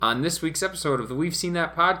On this week's episode of the We've Seen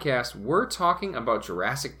That podcast, we're talking about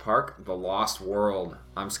Jurassic Park: The Lost World.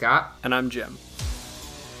 I'm Scott. And I'm Jim.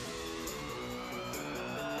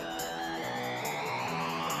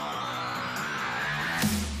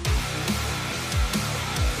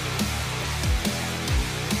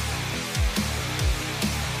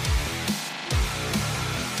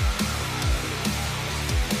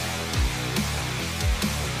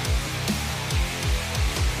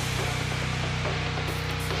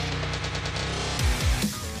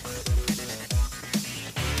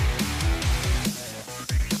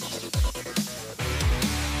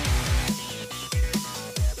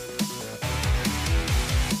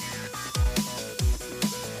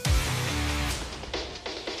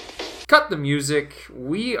 Cut the music.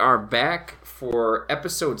 We are back for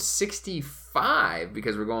episode 65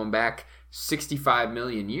 because we're going back 65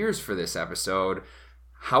 million years for this episode.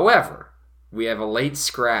 However, we have a late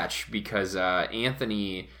scratch because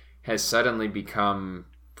Anthony has suddenly become,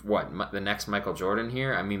 the next Michael Jordan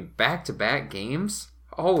here? I mean, back-to-back games?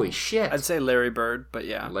 Holy shit. I'd say Larry Bird, but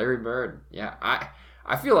yeah. Larry Bird, yeah.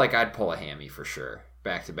 I feel like I'd pull a hammy for sure.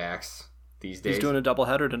 Back-to-backs. These days. He's doing a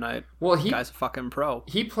doubleheader tonight. Well, the guy's a fucking pro.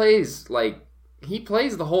 He plays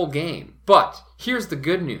the whole game. But here's the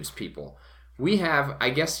good news, people. We have, I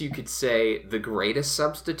guess you could say, the greatest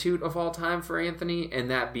substitute of all time for Anthony, and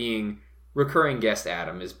that being recurring guest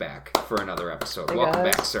Adam is back for another episode. Hey Welcome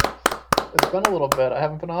guys. back, sir. It's been a little bit. I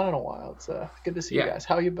haven't been on in a while. It's good to see you guys.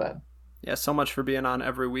 How you been? Yeah, so much for being on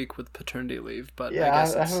every week with paternity leave. But Yeah, I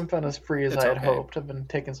guess I haven't been as free as I had okay. hoped. I've been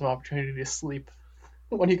taking some opportunity to sleep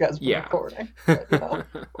when you guys been recording. But, you know.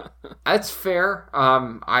 That's fair.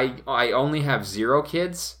 I only have 0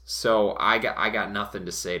 kids, so I got nothing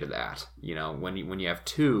to say to that. You know, when you have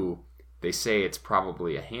 2, they say it's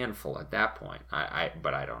probably a handful at that point.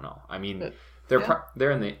 But I don't know. I mean,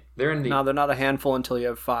 they're in the No, they're not a handful until you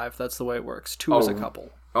have 5. That's the way it works. 2 is a couple.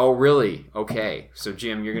 Oh, really? Okay. So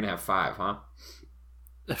Jim, you're gonna have 5, huh?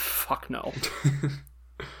 Fuck no.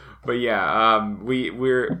 But yeah,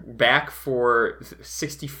 we're back for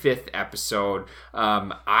 65th episode.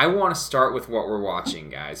 I want to start with what we're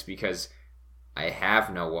watching, guys, because I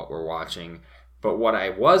have know what we're watching. But what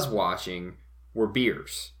I was watching were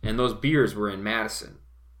beers, and those beers were in Madison.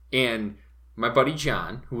 And my buddy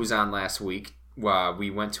John, who was on last week,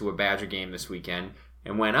 we went to a Badger game this weekend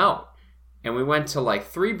and went out. And we went to like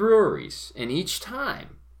 3 breweries, and each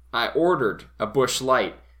time I ordered a Busch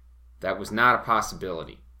Light. That was not a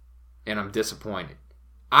possibility. And I'm disappointed.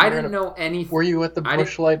 I didn't know anything. Were you at the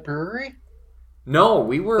Busch Light Brewery? No,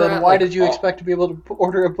 we were. Then why did you expect to be able to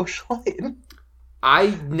order a Busch Light?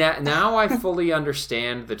 Now I fully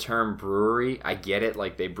understand the term brewery. I get it.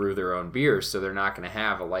 Like, they brew their own beers, so they're not going to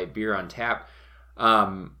have a light beer on tap.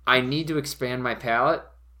 I need to expand my palate.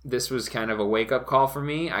 This was kind of a wake-up call for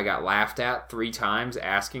me. I got laughed at 3 times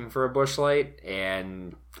asking for a Busch Light,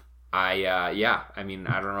 and I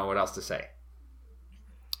don't know what else to say.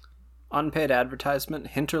 Unpaid advertisement.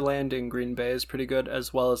 Hinterland in Green Bay is pretty good,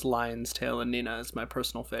 as well as Lion's Tail and Nina is my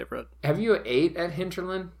personal favorite. Have you ate at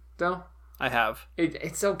Hinterland, though? I have.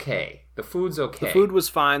 It's okay. The food's okay. The food was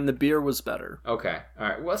fine. The beer was better. Okay. All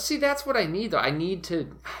right. Well, see, that's what I need, though. I need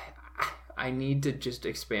to just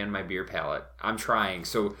expand my beer palate. I'm trying.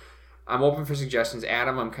 So I'm open for suggestions.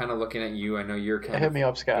 Adam, I'm kind of looking at you. I know you're kind of... Hit me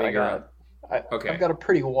up, Scott. I've got a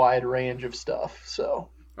pretty wide range of stuff, so...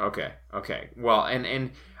 Okay. Well,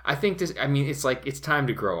 and I think this... I mean, it's like, it's time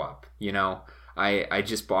to grow up, you know? I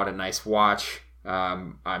just bought a nice watch.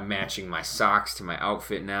 I'm matching my socks to my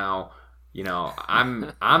outfit now. You know,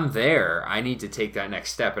 I'm there. I need to take that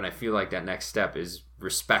next step, and I feel like that next step is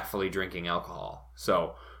respectfully drinking alcohol.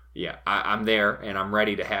 So... yeah, I'm there, and I'm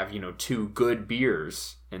ready to have, 2 good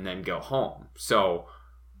beers and then go home. So,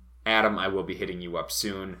 Adam, I will be hitting you up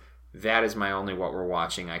soon. That is my only what we're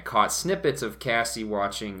watching. I caught snippets of Cassie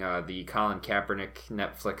watching the Colin Kaepernick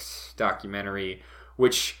Netflix documentary,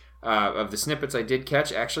 which, of the snippets I did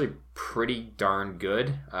catch, actually pretty darn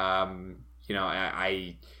good.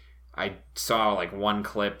 I saw like one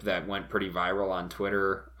clip that went pretty viral on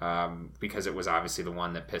Twitter because it was obviously the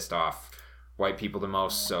one that pissed off white people the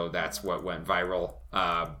most, so that's what went viral.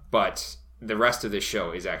 But the rest of this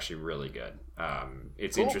show is actually really good.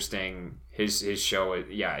 It's cool. Interesting. His show,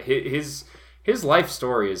 his life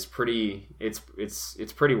story is pretty. It's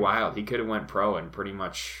pretty wild. He could have went pro in pretty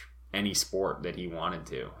much any sport that he wanted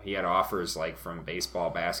to. He had offers like from baseball,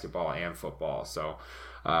 basketball, and football. So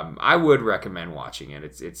I would recommend watching it.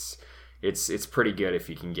 It's pretty good if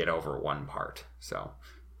you can get over one part. So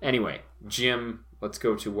anyway, Jim, let's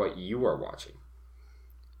go to what you are watching.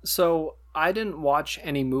 So I didn't watch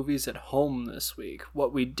any movies at home this week.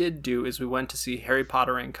 What we did do is we went to see Harry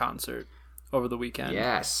Potter in concert over the weekend.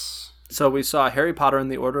 Yes. So we saw Harry Potter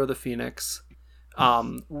and the Order of the Phoenix.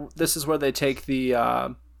 This is where they take the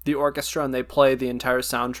orchestra and they play the entire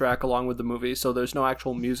soundtrack along with the movie. So there's no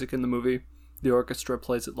actual music in the movie. The orchestra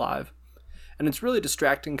plays it live. And it's really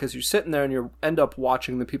distracting because you're sitting there and you end up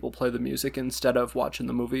watching the people play the music instead of watching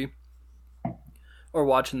the movie or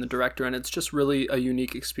watching the director. And it's just really a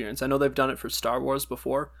unique experience. I know they've done it for Star Wars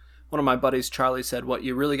before. One of my buddies, Charlie, said, what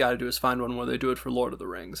you really got to do is find one where they do it for Lord of the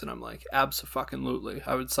Rings. And I'm like, abso-fucking-lutely.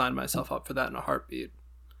 I would sign myself up for that in a heartbeat.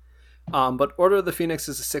 But Order of the Phoenix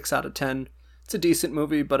is a 6 out of 10. It's a decent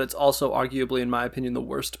movie, but it's also arguably, in my opinion, the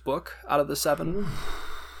worst book out of the 7.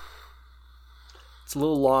 It's a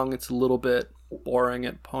little long. It's a little bit boring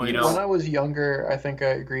at points. When I was younger, I think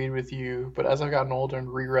I agreed with you. But as I've gotten older and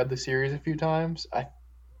reread the series a few times,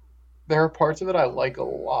 there are parts of it I like a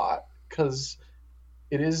lot. Because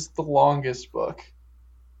it is the longest book.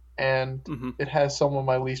 And it has some of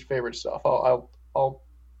my least favorite stuff. I'll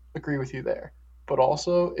agree with you there. But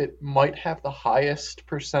also, it might have the highest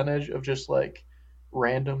percentage of just, like,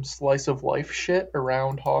 random slice of life shit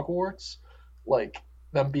around Hogwarts. Like,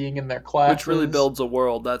 them being in their classes. Which really builds a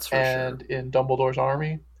world, that's for sure. And in Dumbledore's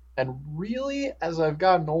army. And really, as I've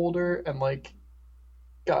gotten older and, like,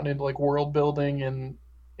 gotten into, like, world building in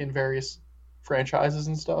various franchises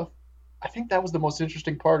and stuff, I think that was the most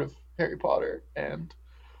interesting part of Harry Potter. And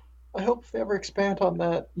I hope if they ever expand on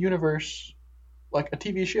that universe, like a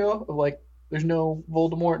TV show of, like, there's no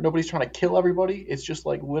Voldemort, nobody's trying to kill everybody. It's just,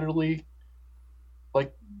 like, literally,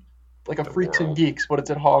 like a Freaks and Geeks, but it's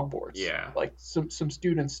at Hogwarts. Yeah. Like, some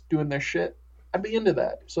students doing their shit. I'd be into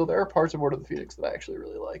that. So there are parts of Order of the Phoenix that I actually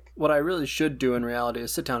really like. What I really should do in reality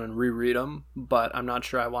is sit down and reread them, but I'm not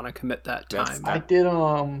sure I want to commit that time. I did,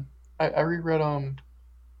 I reread,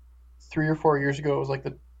 3 or 4 years ago. It was, like,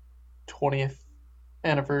 the 20th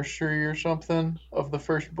anniversary or something of the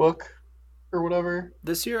first book. Or whatever.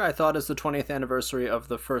 This year I thought is the 20th anniversary of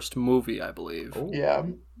the first movie, I believe. Ooh. Yeah.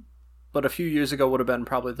 But a few years ago would have been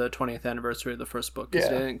probably the 20th anniversary of the first book, because it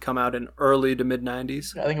didn't come out in early to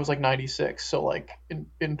mid-90s. I think it was like 96, so like in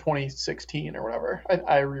 2016 or whatever.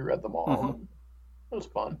 I reread them all. It was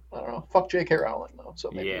fun. I don't know. Fuck J.K. Rowling, though,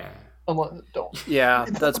 so maybe. Yeah. Unless, don't. Yeah,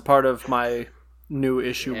 that's part of my new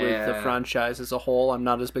issue with the franchise as a whole. I'm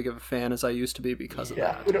not as big of a fan as I used to be because of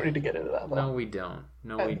that. Yeah, we don't need to get into that, though. No, we don't.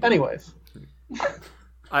 Anyways.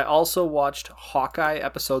 I also watched Hawkeye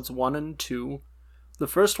episodes 1 and 2. The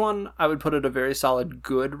first one, I would put it a very solid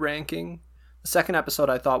good ranking. The second episode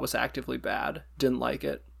I thought was actively bad. Didn't like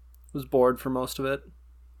it. Was bored for most of it.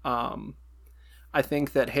 I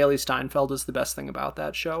think that Haley Steinfeld is the best thing about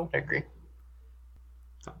that show. I agree.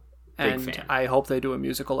 And Big fan. I hope they do a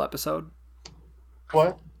musical episode.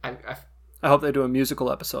 What? I hope they do a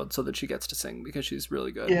musical episode so that she gets to sing, because she's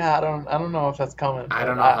really good. Yeah, I don't know if that's coming. I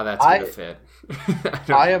don't know how that's going to fit.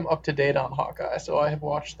 I am up to date on Hawkeye, so I have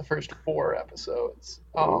watched the first 4 episodes.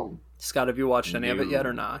 Scott, have you watched any of it yet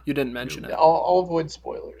or not? You didn't mention it. I'll avoid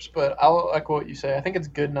spoilers, but I'll echo what you say. I think it's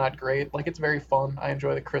good, not great. Like, it's very fun. I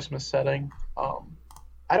enjoy the Christmas setting.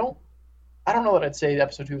 I don't know that I'd say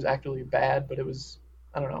episode 2 was actually bad, but it was,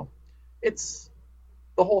 I don't know.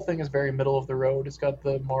 The whole thing is very middle of the road. It's got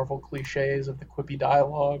the Marvel cliches of the quippy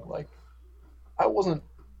dialogue. Like,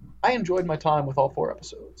 I enjoyed my time with all 4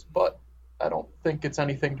 episodes, but I don't think it's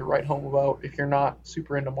anything to write home about. If you're not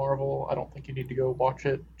super into Marvel, I don't think you need to go watch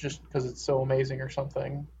it just because it's so amazing or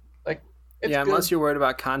something. Like, it's good. Unless you're worried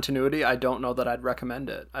about continuity, I don't know that I'd recommend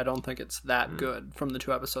it. I don't think it's that good from the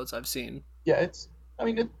 2 episodes I've seen. Yeah, it's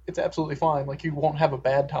absolutely fine. Like, you won't have a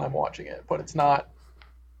bad time watching it, but it's not.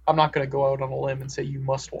 I'm not going to go out on a limb and say you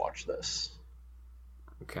must watch this.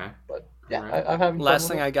 Okay. But yeah, right. I'm having fun. Last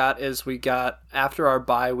thing I got is we got, after our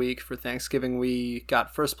bye week for Thanksgiving, we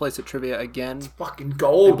got first place at trivia again. It's fucking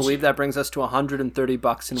gold. I believe that brings us to $130 in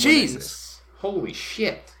winnings. Jesus. Holy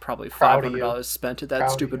shit. Probably Proud of $500 you. spent at that Proud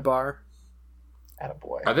of stupid you. bar.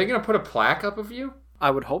 Attaboy. Are they going to put a plaque up of you? I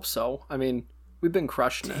would hope so. I mean, we've been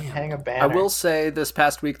crushing it. Hang a I banner. will say this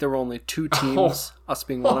past week there were only 2 teams, us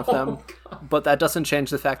being one of them, but that doesn't change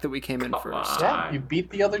the fact that we came in first. Yeah, you beat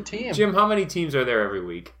the other team. Jim, how many teams are there every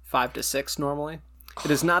week? 5 to 6 normally. It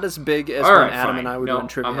is not as big as All when right, Adam fine. and I were No, doing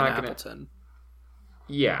trivia I'm in not gonna- Appleton.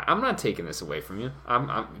 Yeah, I'm not taking this away from you.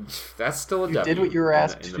 That's still a You W. did what you were in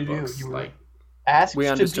asked the to do. books. You were Like, asked We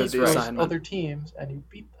to understood beat the those assignment. other teams, and you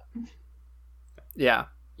beat them. Yeah,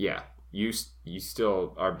 yeah, you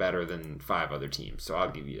still are better than 5 other teams, so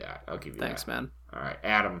I'll give you that. thanks, man. All right,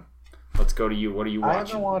 Adam, let's go to you. What are you I've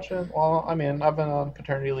been watching? watching. Well, I mean, I've been on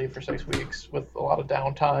paternity leave for 6 weeks with a lot of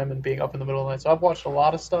downtime and being up in the middle of the night. So I've watched a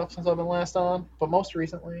lot of stuff since I've been last on. But most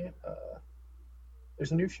recently,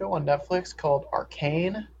 there's a new show on Netflix called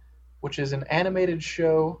Arcane, which is an animated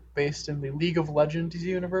show based in the League of Legends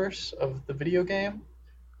universe of the video game,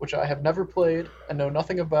 which I have never played and know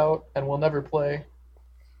nothing about and will never play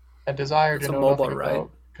and desire It's to a know MOBA, nothing right?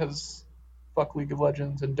 about because fuck League of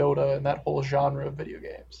Legends and Dota and that whole genre of video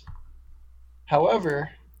games. However,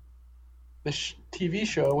 this TV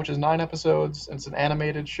show, which is 9 episodes and it's an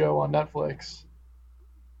animated show on Netflix,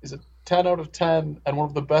 is a 10 out of 10 and one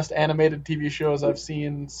of the best animated TV shows I've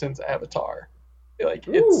seen since Avatar. Like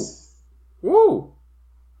it's, Woo!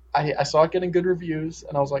 I saw it getting good reviews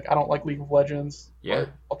and I was like, I don't like League of Legends. Yeah. But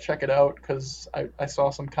I'll check it out because I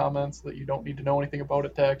saw some comments that you don't need to know anything about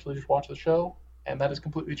it to actually just watch the show, and that is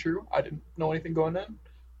completely true. I didn't know anything going in.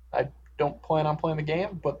 I don't plan on playing the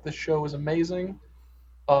game, but this show is amazing.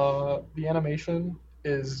 The animation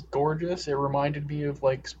is gorgeous. It reminded me of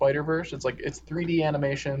like Spider-Verse. It's like it's 3D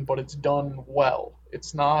animation, but it's done well.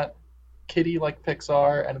 It's not kiddie like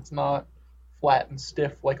Pixar, and it's not flat and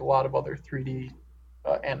stiff like a lot of other 3D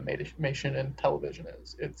animation and television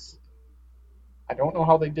is. It's I don't know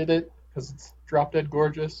how they did it because it's drop dead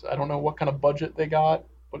gorgeous. I don't know what kind of budget they got,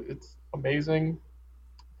 but it's amazing,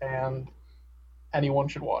 and anyone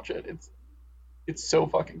should watch it. It's so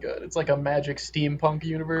fucking good. It's like a magic steampunk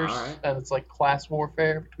universe, All right. and it's like class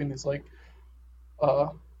warfare between these like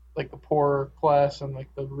the poor class and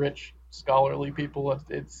like the rich scholarly people.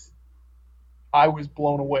 It's I was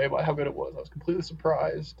blown away by how good it was. I was completely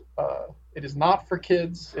surprised. It is not for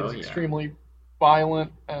kids. It is extremely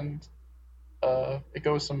violent, and it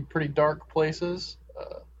goes some pretty dark places.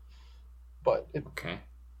 But it's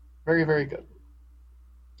very, very good.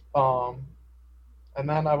 And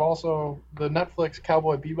then I've also the Netflix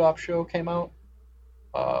Cowboy Bebop show came out.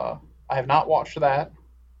 I have not watched that,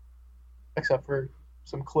 except for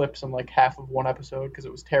some clips and like half of one episode because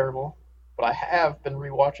it was terrible. But I have been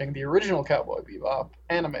rewatching the original Cowboy Bebop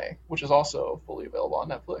anime, which is also fully available on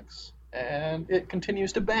Netflix, and it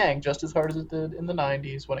continues to bang just as hard as it did in the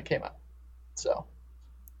 90s when it came out. So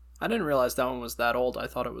I didn't realize that one was that old. I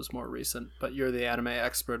thought it was more recent, but you're the anime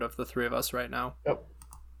expert of the three of us right now. Yep.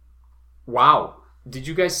 Wow. Did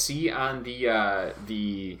you guys see on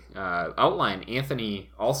the outline?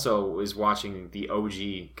 Anthony also is watching the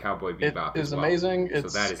OG Cowboy Bebop. It is amazing. So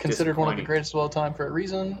It's that is considered one of the greatest of all time for a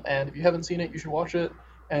reason. And if you haven't seen it, you should watch it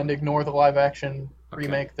and ignore the live action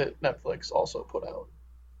remake that Netflix also put out.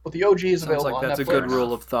 But the OG is available on Netflix. Sounds like that's a good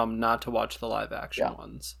rule of thumb not to watch the live action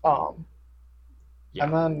ones. And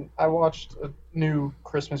then I watched a new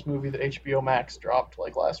Christmas movie that HBO Max dropped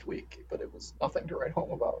like last week, but it was nothing to write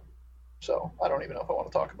home about. So I don't even know if I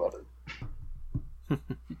want to talk about it.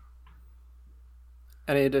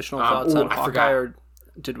 Any additional thoughts on Hawkeye, or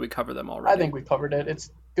did we cover them already? I think we covered it.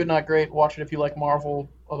 It's good, not great. Watch it if you like Marvel.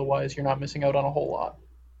 Otherwise, you're not missing out on a whole lot.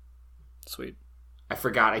 Sweet. I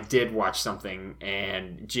forgot I did watch something,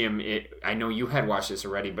 and Jim, I know you had watched this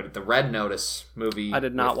already, but the Red Notice movie. I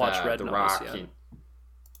did not watch Red Notice Rock yet.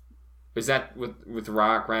 Was that with The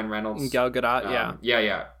Rock, Ryan Reynolds? Gal Gadot,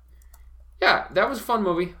 Yeah, that was a fun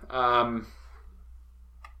movie.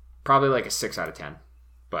 Probably like a 6 out of 10,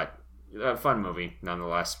 but a fun movie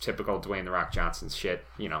nonetheless. Typical Dwayne The Rock Johnson shit,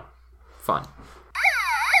 fun.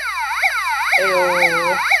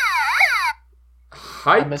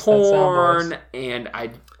 Hype porn, and I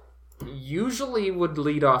usually would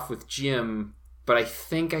lead off with Jim, but I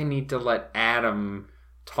think I need to let Adam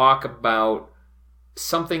talk about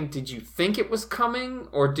something. Did you think it was coming,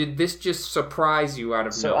 or did this just surprise you out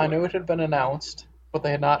of nowhere? So I knew it had been announced, but they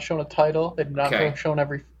had not shown a title. They had not shown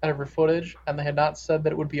every footage, and they had not said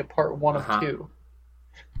that it would be a part 1 of 2.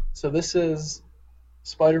 So this is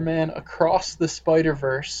Spider-Man Across the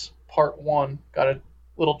Spider-Verse Part 1. Got a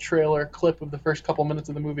little trailer clip of the first couple minutes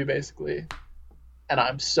of the movie, basically, and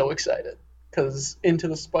I'm so excited because Into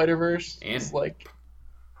the Spider-Verse is like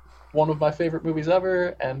one of my favorite movies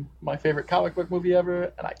ever and my favorite comic book movie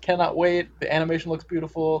ever, and I cannot wait. The animation looks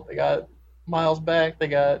beautiful. They got Miles back. They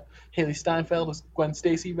got Haley Steinfeld as Gwen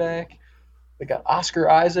Stacy back. They got Oscar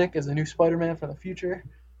Isaac as the new Spider-Man from the future.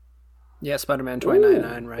 Yeah, Spider-Man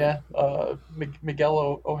 2099, right? Yeah,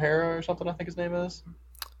 Miguel O'Hara or something I think his name is.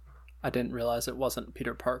 I didn't realize it wasn't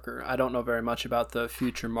Peter Parker. I don't know very much about the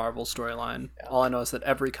future Marvel storyline. Yeah. All I know is that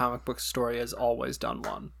every comic book story has always done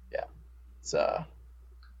one. Yeah. It's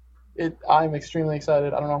I'm extremely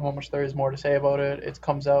excited. I don't know how much there is more to say about it. It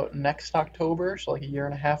comes out next October, so like a year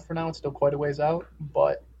and a half from now. It's still quite a ways out,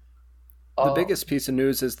 but The biggest piece of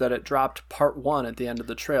news is that it dropped part 1 at the end of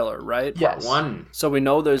the trailer, right? Yes. Part 1. So we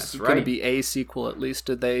know there's That's going to right. be a sequel at least.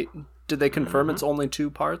 Did they confirm it's only 2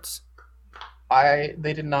 parts? They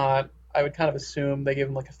did not. I would kind of assume they gave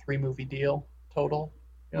him like a 3-movie deal total,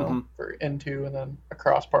 for N2 and then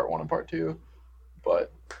across part 1 and part 2.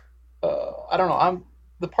 But I don't know.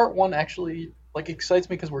 The part 1 actually like excites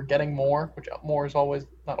me because we're getting more, which more is always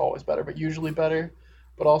not always better, but usually better.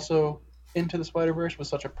 But also, Into the Spider-Verse was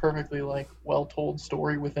such a perfectly like well told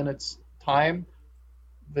story within its time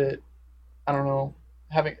that I don't know,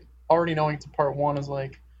 already knowing it's a part 1 is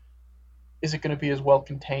like, is it going to be as well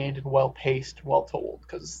contained and well paced, well told?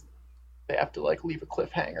 Because they have to like leave a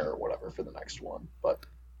cliffhanger or whatever for the next one. But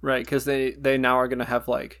Right, because they now are going to have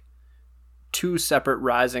like 2 separate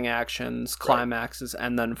rising actions, climaxes,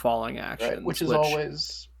 and then falling actions, right, which is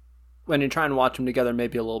always, when you try and watch them together,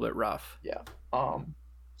 maybe a little bit rough. yeah.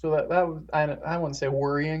 So that was, I wouldn't say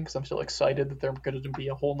worrying because I'm still excited that they're going to be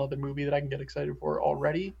a whole nother movie that I can get excited for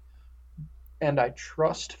already. And I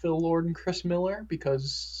trust Phil Lord and Chris Miller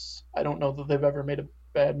because I don't know that they've ever made a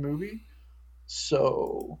bad movie.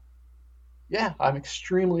 So, yeah, I'm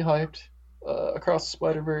extremely hyped. Across the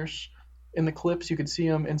Spider-Verse, in the clips, you could see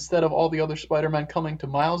him, instead of all the other Spider-Men coming to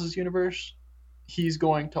Miles' universe, he's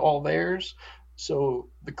going to all theirs. So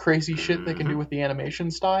the crazy shit they can do with the animation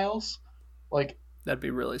styles, like That'd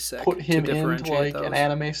be really sick. put him to into differentiate like an those.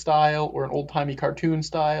 anime style or an old-timey cartoon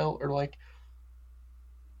style, or like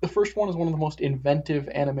the first one is one of the most inventive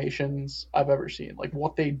animations I've ever seen. Like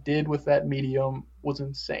what they did with that medium was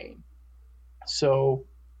insane. So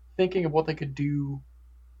thinking of what they could do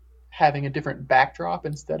having a different backdrop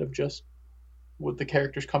instead of just with the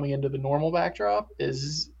characters coming into the normal backdrop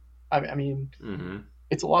is, I mean,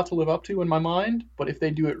 it's a lot to live up to in my mind, but if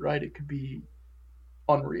they do it right, it could be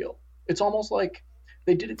unreal. It's almost like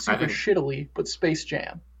they did it super shittily, but Space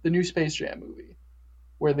Jam, the new Space Jam movie,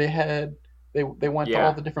 where they went to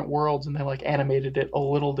all the different worlds and they like animated it a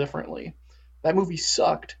little differently. That movie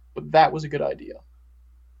sucked, but that was a good idea.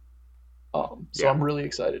 So I'm really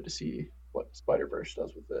excited to see what Spider-Verse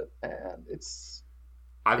does with it, and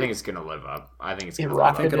I think it's gonna live up. I think it's gonna it live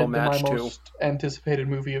up. rocketed it'll to match my too. most anticipated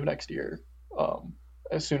movie of next year.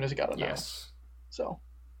 As soon as it got announced. Yes. So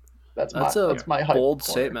that's a my hype bold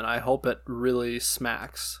corner. statement. I hope it really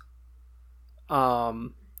smacks.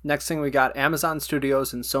 Next thing we got, Amazon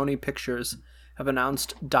Studios and Sony Pictures have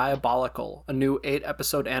announced Diabolical, a new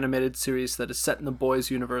 8-episode animated series that is set in the Boys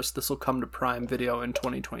universe. This will come to Prime Video in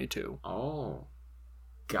 2022. Oh,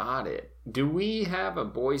 got it. Do we have a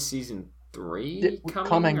Boys season 3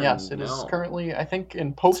 coming? or Yes, it no? is currently, I think, in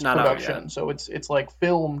not out post-production. yet. So it's like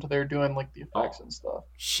filmed. They're doing like the effects and stuff.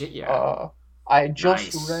 Shit, yeah. I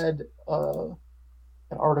just Nice. read an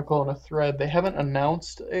article in a thread. They haven't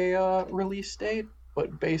announced a release date,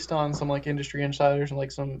 but based on some like industry insiders and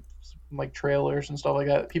like some like trailers and stuff like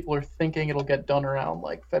that, people are thinking it'll get done around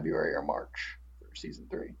like February or March for season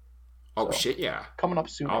 3. Oh So, shit, yeah. coming up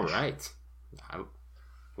soon. All right. I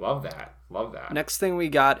love that. Love that. Next thing we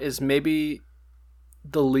got is maybe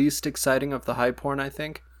the least exciting of the hype horn, I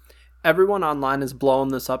think. Everyone online is blowing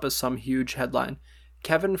this up as some huge headline.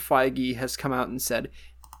 Kevin Feige has come out and said,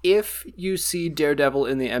 if you see Daredevil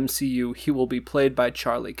in the MCU, he will be played by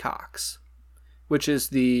Charlie Cox, which is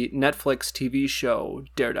the Netflix TV show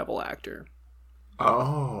Daredevil actor.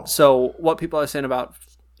 Oh. So what people are saying about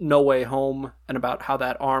No Way Home and about how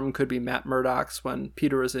that arm could be Matt Murdock's when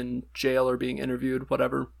Peter is in jail or being interviewed,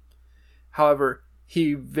 whatever. However,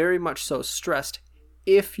 he very much so stressed,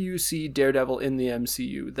 if you see Daredevil in the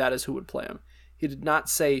MCU, that is who would play him. He did not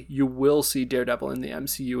say you will see Daredevil in the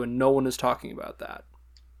MCU, and no one is talking about that.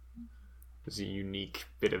 It's a unique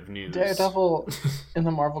bit of news. Daredevil in the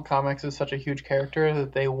Marvel comics is such a huge character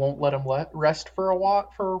that they won't let him rest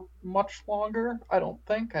for much longer. I don't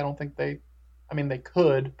think they. I mean, they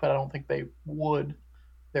could, but I don't think they would.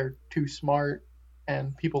 They're too smart,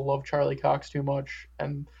 and people love Charlie Cox too much.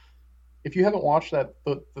 And if you haven't watched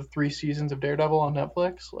the 3 seasons of Daredevil on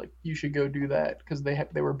Netflix, like you should go do that because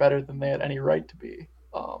they were better than they had any right to be.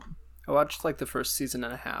 I watched like the first season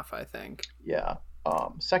and a half, I think. Yeah.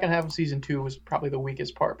 Second half of season 2 was probably the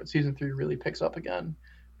weakest part, but season 3 really picks up again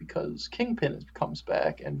because Kingpin comes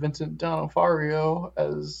back, and Vincent D'Onofrio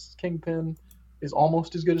as Kingpin is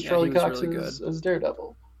almost as good as Charlie he was Cox really as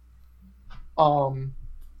Daredevil.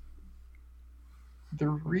 The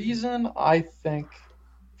reason I think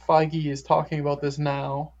Feige is talking about this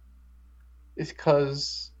now is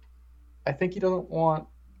because I think he doesn't want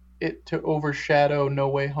it to overshadow No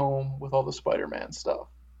Way Home with all the Spider-Man stuff.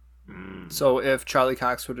 So if Charlie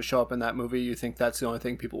Cox were to show up in that movie, you think that's the only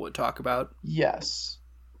thing people would talk about? Yes.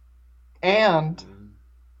 And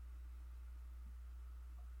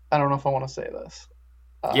I don't know if I want to say this.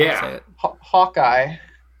 Yeah. Say it. Hawkeye.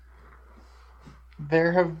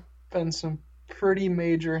 There have been some pretty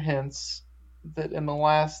major hints that in the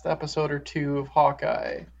last episode or two of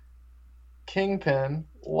Hawkeye, Kingpin,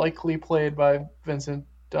 likely played by Vincent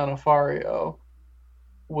D'Onofrio,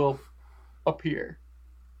 will appear.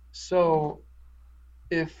 So,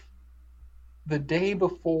 if the day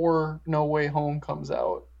before No Way Home comes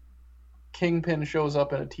out, Kingpin shows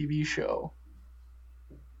up in a TV show,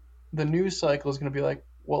 the news cycle is going to be like,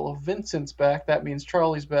 well, if Vincent's back, that means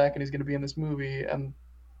Charlie's back and he's going to be in this movie. And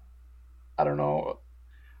I don't know.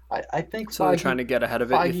 I think So they're trying to get ahead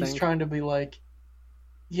of it, you Feige's think? trying to be like,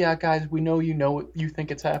 yeah, guys, we know you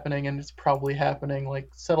think it's happening and it's probably happening. Like,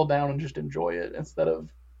 settle down and just enjoy it instead of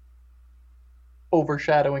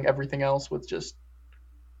overshadowing everything else with just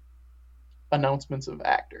announcements of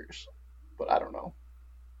actors. But I don't know.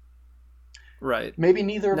 Right. Maybe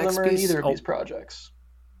neither of Next them are in piece- either of oh. these projects.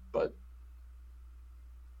 But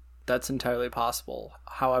That's entirely possible,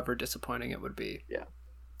 however disappointing it would be. Yeah.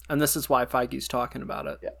 And this is why Feige's talking about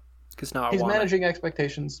it. Yeah. Because now I he's want it. managing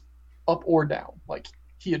expectations up or down. Like,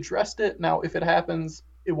 he addressed it. Now, if it happens,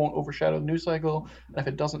 it won't overshadow the news cycle. And if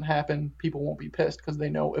it doesn't happen, people won't be pissed because they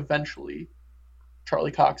know eventually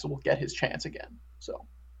Charlie Cox will get his chance again. So,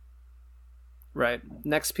 Right.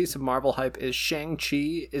 Next piece of Marvel hype is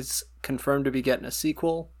Shang-Chi is confirmed to be getting a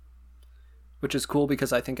sequel, which is cool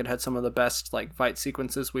because I think it had some of the best like fight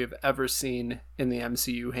sequences we have ever seen in the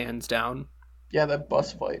MCU, hands down. yeah, that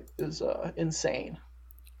bus fight is insane.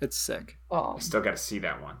 It's sick. I still got to see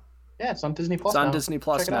that one. Yeah, it's on Disney Plus It's on now. Disney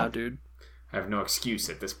Plus Check it now, out. dude. I have no excuse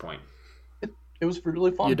at this point. It was really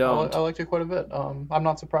fun. You don't. I liked it quite a bit. I'm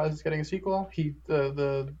not surprised it's getting a sequel.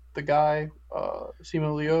 The guy,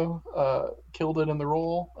 Simu Liu, killed it in the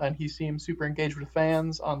role, and he seems super engaged with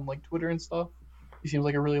fans on like Twitter and stuff. He seems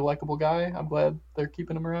like a really likable guy. I'm glad they're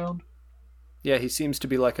keeping him around. Yeah, he seems to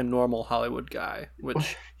be like a normal Hollywood guy,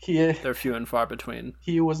 which He they're few and far between.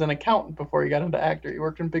 he was an accountant before he got into actor. He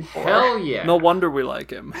worked in Big Four. Hell yeah. No wonder we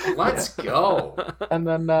like him. Let's go. And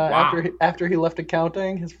then after he left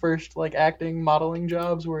accounting, his first like acting modeling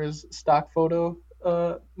jobs were his stock photo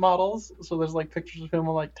models. So there's like pictures of him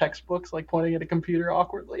on like textbooks, like pointing at a computer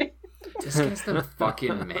awkwardly. This guy's the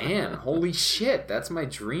fucking man. Holy shit. That's my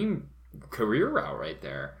dream career route right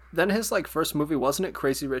there. Then his like first movie, wasn't it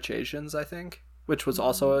Crazy Rich Asians, I think? Which was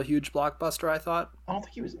also a huge blockbuster, I thought. I don't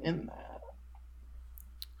think he was in that.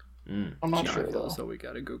 Mm. I'm not Not sure though, though. so we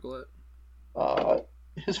gotta Google it.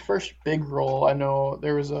 His first big role, I know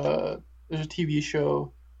there's a TV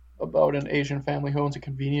show about an Asian family who owns a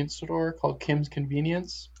convenience store called Kim's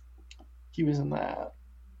Convenience. He was in that.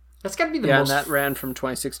 That's got to be the Yeah, most... and that ran from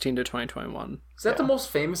 2016 to 2021. Is that the Yeah. most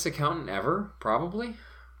famous accountant ever? Probably.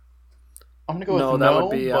 I'm gonna go No, with that no,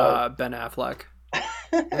 would be but Ben Affleck.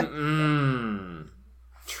 Mm-mm.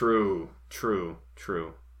 True.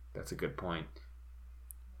 That's a good point.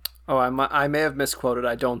 Oh, I may have misquoted.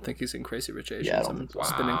 I don't think he's in Crazy Rich Asians. Yeah, I don't I'm think so.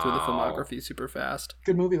 spinning through the Wow. filmography super fast.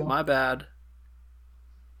 good movie though. My bad.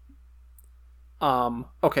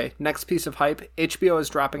 Okay, next piece of hype. HBO is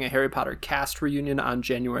dropping a Harry Potter cast reunion on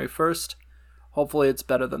January 1st. Hopefully it's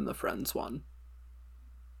better than the Friends one.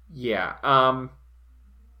 Yeah.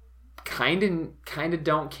 Kind of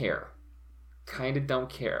don't care.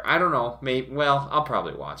 I don't know. Maybe. Well, I'll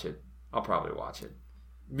probably watch it.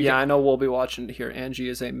 Yeah, I know we'll be watching it here. Angie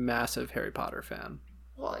is a massive Harry Potter fan.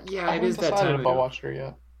 Well, yeah, I it haven't is that decided time. if I watched her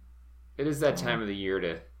yet. It is that time of the year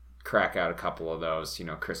to crack out a couple of those. You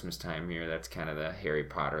know, Christmas time here. That's kind of the Harry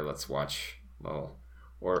Potter. Let's watch little,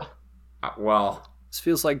 or, well. This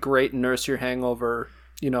feels like great nurse your hangover,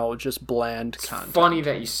 just bland It's content. funny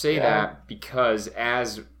that you say Yeah. that because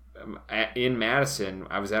in Madison,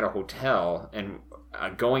 I was at a hotel and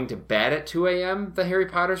going to bed at 2 a.m. the Harry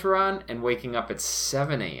Potters were on, and waking up at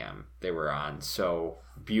 7 a.m. they were on. So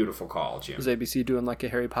beautiful call, Jim. Was ABC doing like a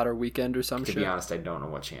Harry Potter weekend or some To shit? be honest, I don't know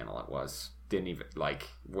what channel it was. Didn't even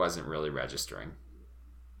wasn't really registering.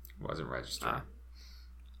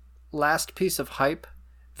 Last piece of hype.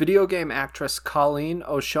 Video game actress Colleen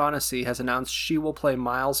O'Shaughnessy has announced she will play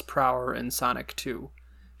Miles Prower in Sonic 2.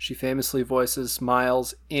 She famously voices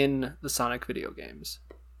Miles in the Sonic video games.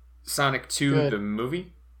 Sonic 2, Good. the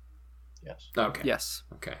movie? Yes. Okay. Yes.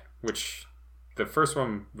 Okay. Which, the first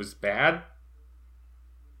one was bad?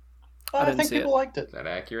 I I didn't think see people liked it. Is that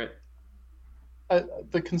accurate?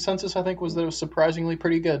 The consensus, I think, was that it was surprisingly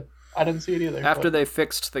pretty good. I didn't see it either. After but they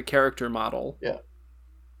fixed the character model. Yeah.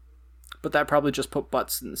 But that probably just put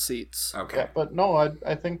butts in seats. Okay. Yeah, but no,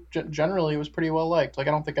 I think generally it was pretty well liked. Like,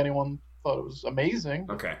 I don't think anyone thought it was amazing.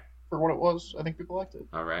 Okay. for what it was. I think people liked it.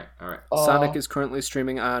 All right. Sonic is currently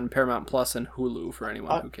streaming on Paramount Plus and Hulu for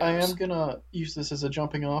anyone who cares. I am gonna use this as a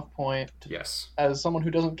jumping off point. Yes. As someone who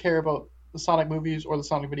doesn't care about the Sonic movies or the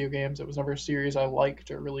Sonic video games, it was never a series I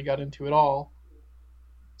liked or really got into at all.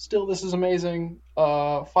 Still, this is amazing.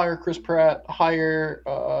 Fire Chris Pratt, hire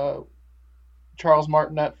Charles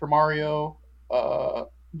Martinet for Mario.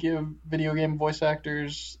 Give video game voice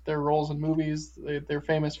actors their roles in movies. They're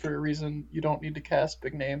famous for a reason. You don't need to cast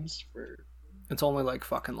big names for. It's only like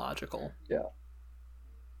fucking logical. Yeah.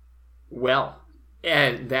 Well,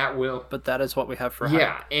 and that will. But that is what we have for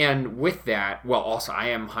yeah, hype. and with that, well, also I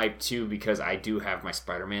am hyped too because I do have my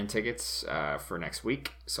Spider-Man tickets for next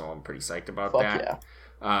week, so I'm pretty psyched about Fuck that.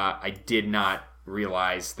 yeah. I did not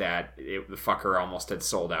realize that the fucker almost had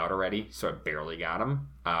sold out already, so I barely got him.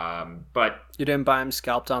 But You didn't buy them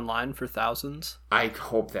scalped online for thousands? I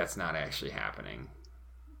hope that's not actually happening.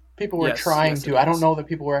 People were Yes, trying yes, to. it I don't is. know that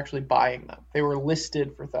people were actually buying them. They were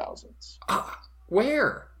listed for thousands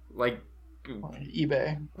Where? Like, on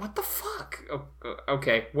eBay. what the fuck?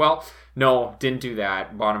 Okay, well, no, didn't do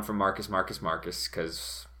that. Bought him from Marcus,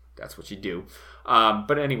 because that's what you do.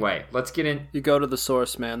 But anyway, let's get in. You go to the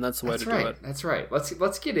source, man. That's the way That's to right. do it. That's right.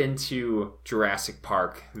 Let's get into Jurassic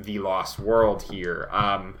Park: The Lost World here.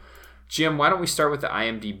 Jim, why don't we start with the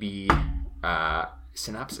IMDb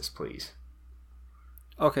synopsis, please?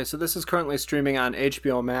 Okay, so this is currently streaming on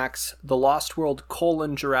HBO Max. The Lost World: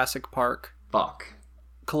 Jurassic Park, Fuck.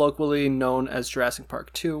 colloquially known as Jurassic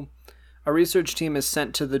Park 2. A research team is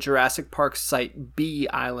sent to the Jurassic Park site B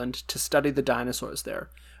Island to study the dinosaurs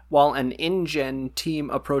there, while an InGen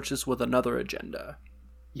team approaches with another agenda.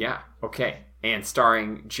 Yeah. Okay. And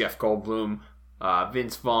starring Jeff Goldblum,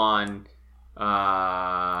 Vince Vaughn,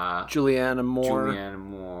 Julianne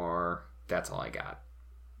Moore. That's all I got.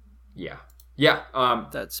 Yeah. Yeah.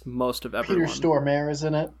 That's most of Peter everyone. Stormare is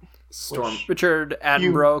in it. Storm. Which- Richard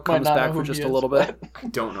You Attenborough might comes not know back who for he just a is, little bit. but I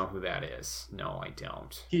don't know who that is. No, I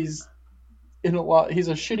don't. He's in a lot. He's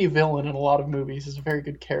a shitty villain in a lot of movies. He's a very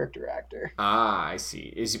good character actor. Ah, I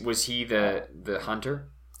see. Was he the hunter?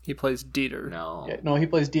 He plays Dieter. No. Yeah, no, he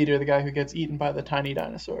plays Dieter, the guy who gets eaten by the tiny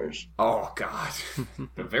dinosaurs. Oh God,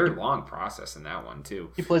 a very long process in that one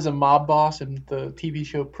too. He plays a mob boss in the TV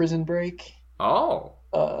show Prison Break. Oh,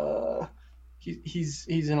 He's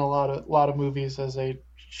in a lot of movies as a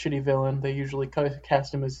shitty villain. They usually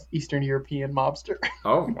cast him as Eastern European mobster.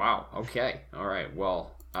 oh wow. Okay, all right.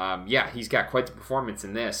 Well, yeah, he's got quite the performance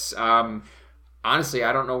in this. Honestly,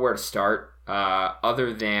 I don't know where to start.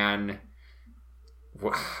 Other than,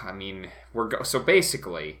 I mean, so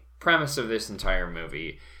basically, premise of this entire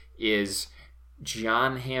movie is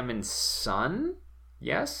John Hammond's son.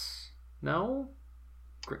 Yes? No?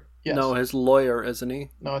 Yes. No, his lawyer, isn't he?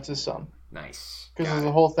 No, it's his son. Nice. Because Got there's it.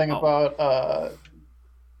 a whole thing Oh. about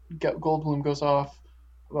Goldblum goes off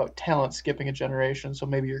about talent skipping a generation, so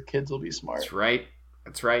maybe your kids will be smart. That's right.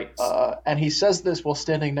 That's right. And he says this while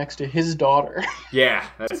standing next to his daughter. Yeah,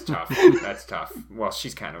 that's tough. That's tough. Well,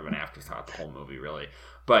 she's kind of an afterthought the whole movie, really.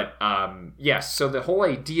 But yes, so the whole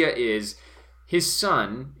idea is his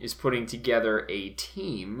son is putting together a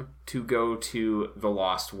team to go to the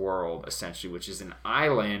Lost World, essentially, which is an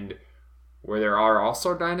island where there are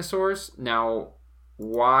also dinosaurs. Now,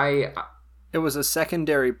 why? It was a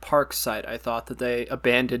secondary park site. I thought that they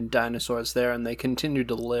abandoned dinosaurs there and they continued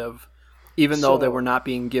to live, even though they So- were not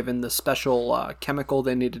being given the special chemical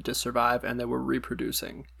they needed to survive, and they were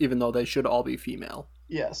reproducing, even though they should all be female.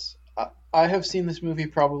 Yes. I have seen this movie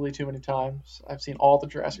probably too many times. I've seen all the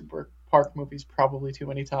Jurassic Park movies probably too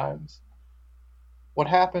many times. What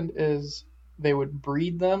happened is they would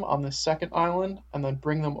breed them on the second island and then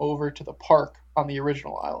bring them over to the park on the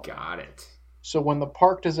original island. Got it. So when the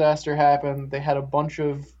park disaster happened, they had a bunch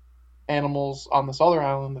of animals on this other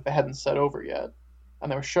island that they hadn't set over yet. And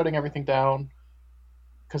they were shutting everything down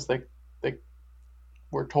because they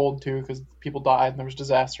were told to, because people died and there was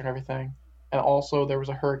disaster and everything. And also there was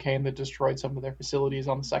a hurricane that destroyed some of their facilities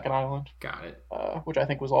on the second island, Got it. which I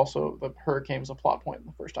think was also, the hurricane was a plot point in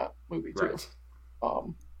the first movie too. Right.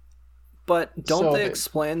 But don't So they they-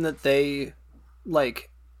 explain that they,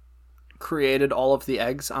 created all of the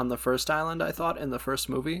eggs on the first island, I thought, in the first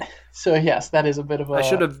movie? So yes, that is a bit of a... I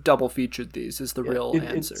should have double featured these, is the real It-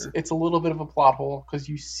 answer. It's a little bit of a plot hole because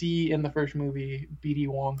you see in the first movie B.D.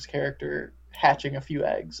 Wong's character hatching a few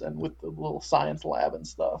eggs and with the little science lab and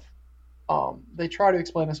stuff. They try to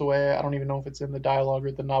explain this away. I don't even know if it's in the dialogue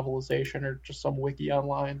or the novelization or just some wiki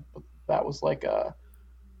online. But that was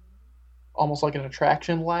almost like an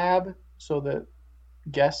attraction lab, so that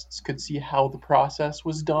guests could see how the process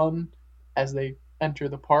was done as they enter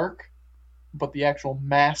the park. But the actual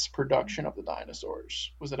mass production of the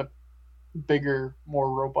dinosaurs was at a bigger, more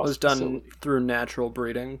It robust was done facility. through natural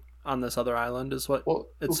breeding on this other island, is what Well,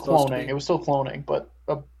 it it's was supposed to cloning. be. It was still cloning, but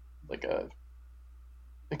they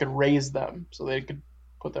could raise them so they could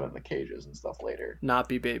put them in the cages and stuff later. Not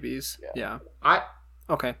be babies. Yeah. Yeah. I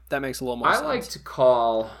Okay, that makes a little more I sense. like to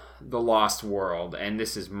call The Lost World, and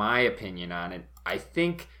this is my opinion on it. I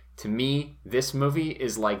think, to me, this movie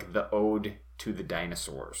is like the ode to the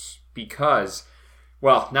dinosaurs. Because,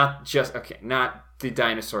 well, not the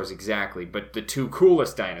dinosaurs exactly, but the two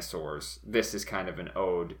coolest dinosaurs, this is kind of an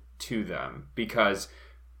ode to them. Because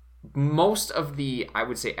most of the, I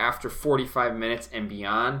would say, after 45 minutes and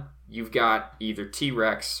beyond, you've got either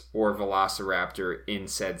T-Rex or Velociraptor in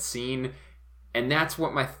said scene. And that's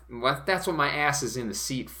what my ass is in the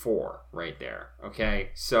seat for right there.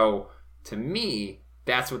 Okay, so to me,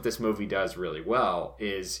 that's what this movie does really well.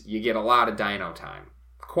 Is you get a lot of dino time,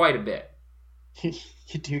 quite a bit, You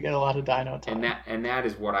do get a lot of dino time. and that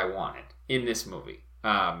is what I wanted in this movie.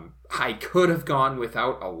 I could have gone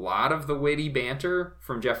without a lot of the witty banter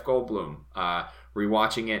from Jeff Goldblum.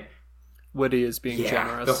 Rewatching it, Witty is being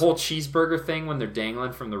generous. the whole cheeseburger thing when they're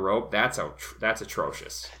dangling from the rope, that's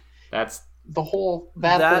atrocious. That's The whole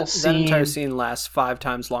that scene entire scene lasts 5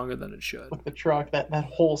 times longer than it should. with the truck, that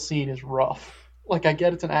whole scene is rough. Like, I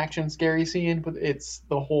get it's an action scary scene, but it's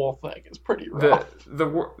the whole thing is pretty rough.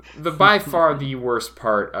 the by far the worst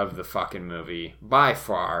part of the fucking movie, by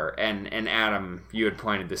far. And Adam, you had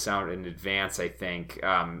pointed this out in advance, I think.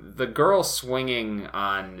 The girl swinging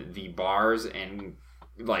on the bars and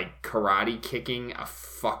like karate kicking a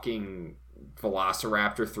fucking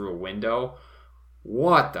velociraptor through a window.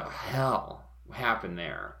 What the hell happened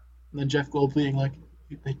there? And then Jeff Goldblum like,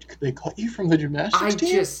 they cut you from the gymnastics I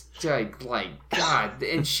team? just like God,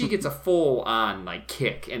 and she gets a full on like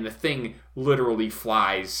kick, and the thing literally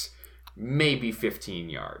flies maybe 15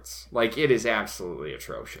 yards. Like, it is absolutely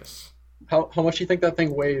atrocious. How much do you think that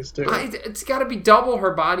thing weighs, too? It's got to be double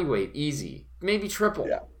her body weight, easy, maybe triple.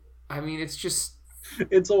 Yeah. I mean, it's just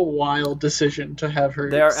It's a wild decision to have her.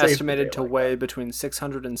 They are save the estimated day to like weigh between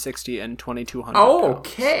 660 and 2,200 pounds.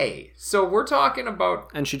 okay. So we're talking about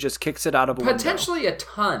And she just kicks it out of a window. potentially a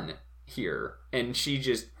ton here, and she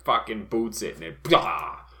just fucking boots it and it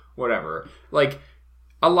blah, whatever. Like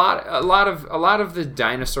a lot of the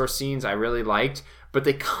dinosaur scenes I really liked, but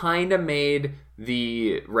they kind of made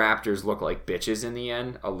the raptors look like bitches in the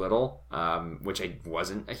end a little, which I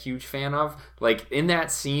wasn't a huge fan of. Like, in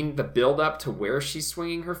that scene, the build up to where she's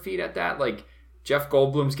swinging her feet at that, like, Jeff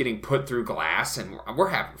Goldblum's getting put through glass, and we're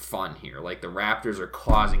having fun here. Like, the raptors are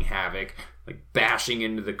causing havoc, like bashing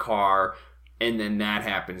into the car, and then that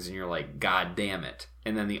happens, and you're like, God damn it.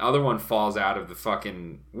 And then the other one falls out of the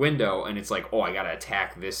fucking window, and it's like, oh, I gotta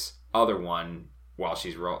attack this other one while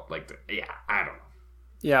she's I don't know.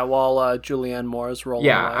 Yeah, while Julianne Moore is rolling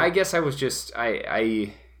Yeah, away. I guess I was just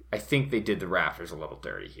I think they did the Raptors a little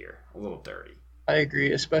dirty here, a little dirty. I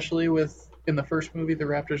agree, especially with in the first movie, the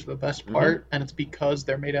raptors are the best part, and it's because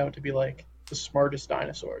they're made out to be like the smartest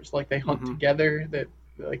dinosaurs. Like, they hunt together. That,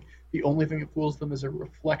 like, the only thing that fools them is a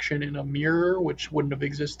reflection in a mirror, which wouldn't have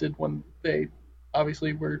existed when they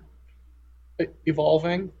obviously were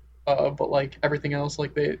evolving. But like everything else,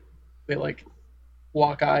 like they like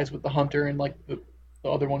lock eyes with the hunter, and like the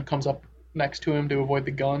other one comes up next to him to avoid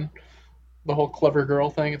the gun. The whole clever girl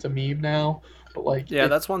thing, it's a meme now. But like, Yeah,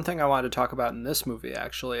 that's one thing I wanted to talk about in this movie,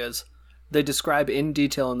 actually, is they describe in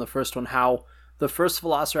detail in the first one how the first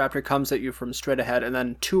velociraptor comes at you from straight ahead, and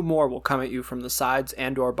then 2 more will come at you from the sides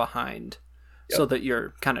and or behind, so that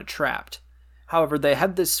you're kind of trapped. However, they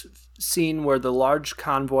had this scene where the large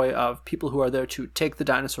convoy of people who are there to take the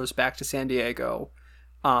dinosaurs back to San Diego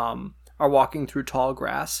are walking through tall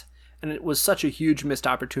grass, and it was such a huge missed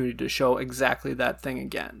opportunity to show exactly that thing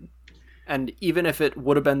again. And even if it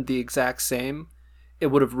would have been the exact same, it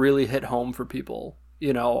would have really hit home for people,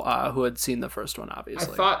 who had seen the first one,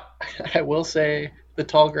 obviously. I will say the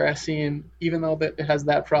tall grass scene, even though it has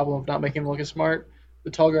that problem of not making him look as smart, the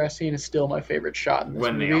tall grass scene is still my favorite shot in this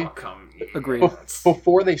when movie. they all come. Agreed.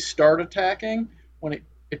 Before they start attacking, when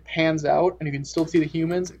it pans out and you can still see the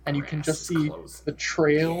humans, and you can just see the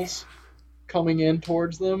trails coming in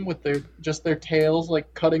towards them with their tails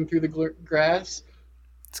like cutting through the grass.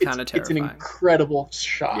 It's kind of terrifying. It's an incredible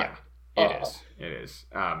shot. Yeah, it is.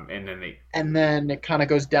 And then it kind of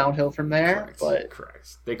goes downhill from there.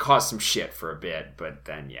 Correct. They cause some shit for a bit, but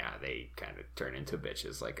then they kind of turn into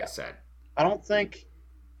bitches, like I said. I don't think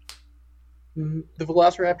the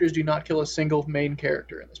Velociraptors do not kill a single main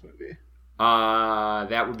character in this movie.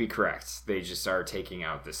 That would be correct. They just are taking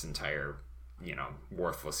out this entire,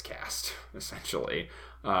 worthless cast, essentially.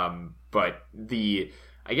 But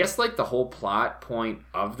I guess like the whole plot point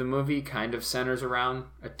of the movie kind of centers around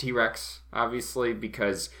a T-Rex, obviously,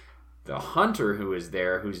 because the hunter who is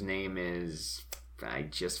there, whose name is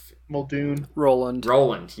Muldoon.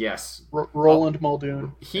 Roland, yes. Roland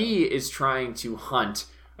Muldoon. He is trying to hunt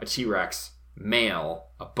a T-Rex male,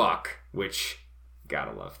 a buck, which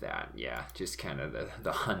gotta love that. Yeah, just kind of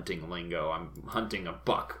the hunting lingo. I'm hunting a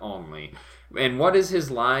buck only. And what is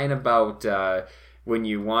his line about when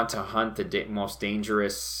you want to hunt the most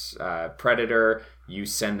dangerous predator, you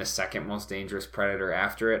send the second most dangerous predator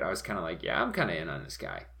after it? I was kind of like, yeah, I'm kind of in on this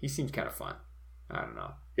guy. He seems kind of fun. I don't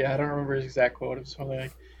know. Yeah, I don't remember his exact quote. It was something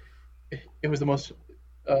like, it was the most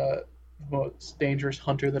dangerous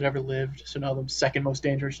hunter that ever lived. So now the second most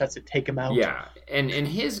dangerous has to take him out. Yeah, and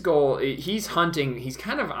his goal, he's hunting. He's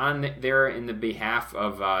kind of on there in the behalf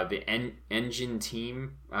of the engine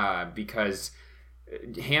team because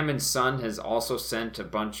Hammond's son has also sent a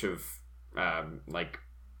bunch of like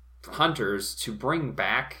hunters to bring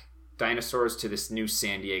back dinosaurs to this new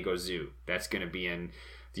San Diego Zoo that's going to be in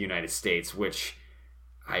the United States, which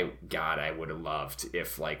I would have loved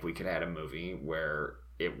if like we could have had a movie where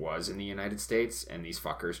it was in the United States and these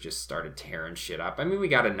fuckers just started tearing shit up. I mean, we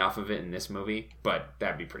got enough of it in this movie, but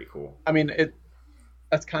that'd be pretty cool. I mean,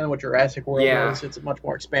 that's kind of what Jurassic World is. It's much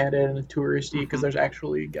more expanded and touristy because there's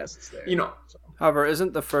actually guests there. You know, however,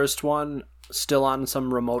 isn't the first one still on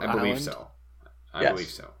some remote island? I believe so. I believe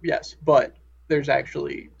so. Yes, but there's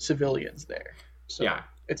actually civilians there. So yeah.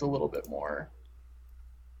 It's a little bit more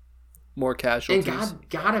casualties. And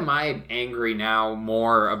God, am I angry now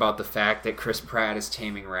more about the fact that Chris Pratt is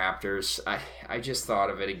taming raptors. I just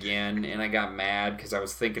thought of it again, and I got mad because I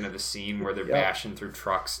was thinking of the scene where they're bashing through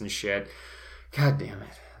trucks and shit. God damn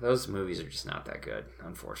it. Those movies are just not that good,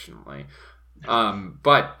 unfortunately.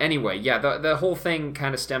 But anyway, yeah, the whole thing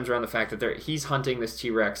kind of stems around the fact that he's hunting this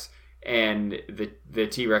T-Rex, and the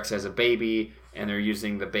T-Rex has a baby, and they're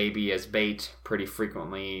using the baby as bait pretty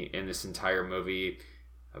frequently in this entire movie.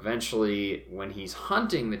 Eventually, when he's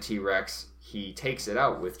hunting the T-Rex, he takes it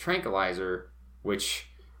out with tranquilizer, which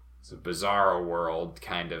is a bizarro world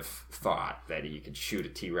kind of thought that you could shoot a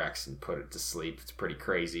T-Rex and put it to sleep. It's pretty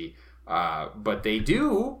crazy. But they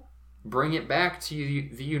do bring it back to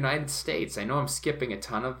the United States. I know I'm skipping a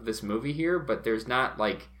ton of this movie here, but there's not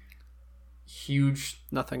like huge...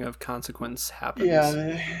 Nothing of consequence happens.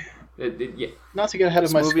 Yeah. Yeah. Not to get ahead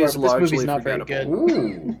of my score, but this movie's not very good.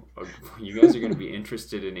 Ooh, you guys are going to be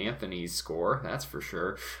interested in Anthony's score, that's for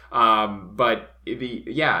sure. So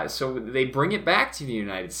they bring it back to the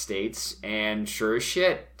United States, and sure as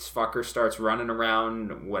shit, this fucker starts running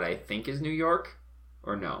around what I think is New York,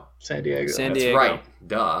 or no? San Diego. That's right,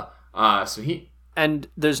 duh. And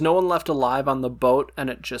there's no one left alive on the boat, and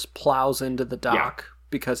it just plows into the dock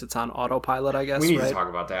because it's on autopilot, I guess. We need to talk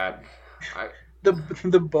about that.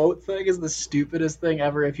 The boat thing is the stupidest thing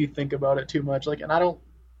ever if you think about it too much. Like, and I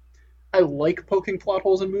like poking plot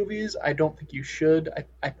holes in movies. I don't think you should.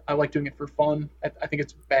 I like doing it for fun. I think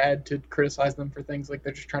it's bad to criticize them for things like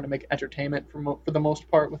they're just trying to make entertainment for the most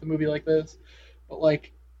part with a movie like this. But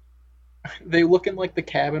like, they look in like the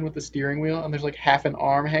cabin with the steering wheel, and there's like half an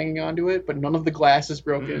arm hanging onto it, but none of the glass is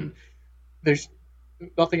broken. There's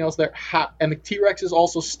nothing else there. And the T-Rex is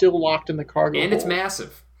also still locked in the cargo hold. It's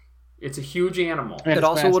massive. It's a huge animal. It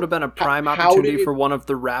also would have been a prime opportunity for one of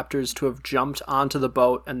the raptors to have jumped onto the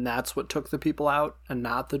boat, and that's what took the people out, and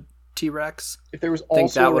not the T-Rex. If there was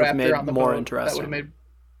also a raptor on the boat, that would have made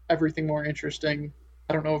everything more interesting.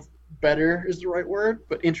 I don't know if better is the right word,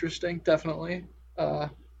 but interesting, definitely.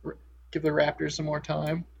 Give the raptors some more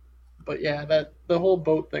time. But yeah, the whole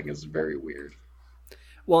boat thing is very weird.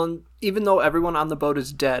 Well, even though everyone on the boat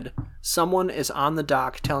is dead, someone is on the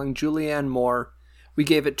dock telling Julianne Moore, we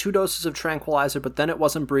gave it 2 doses of tranquilizer, but then it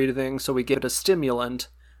wasn't breathing, so we gave it a stimulant,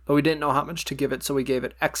 but we didn't know how much to give it, so we gave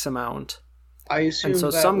it X amount. I assume and so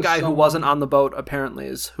some guy who wasn't on the boat apparently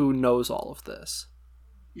is who knows all of this.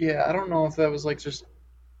 Yeah, I don't know if that was like just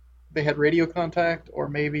they had radio contact, or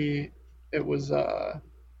maybe it was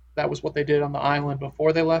that was what they did on the island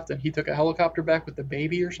before they left, and he took a helicopter back with the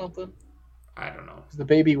baby or something. I don't know. The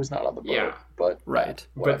baby was not on the boat. Yeah, right.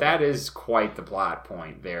 But that is quite the plot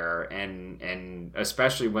point there, and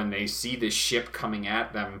especially when they see the ship coming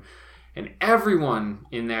at them, and everyone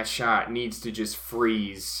in that shot needs to just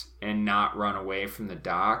freeze and not run away from the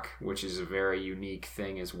dock, which is a very unique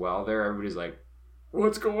thing as well. There, everybody's like,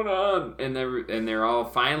 "What's going on?" And they're all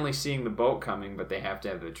finally seeing the boat coming, but they have to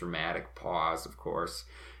have the dramatic pause, of course.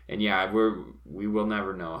 And yeah, we will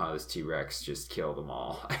never know how this T-Rex just killed them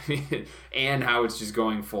all. I mean, and how it's just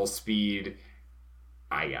going full speed.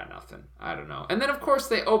 I got nothing. I don't know. And then, of course,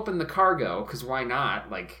 they open the cargo, because why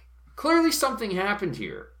not? Like, clearly something happened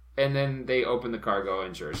here. And then they open the cargo,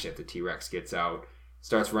 and sure as shit, the T-Rex gets out,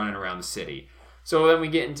 starts running around the city. So then we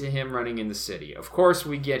get into him running in the city. Of course,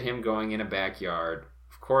 we get him going in a backyard.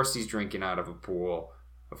 Of course, he's drinking out of a pool.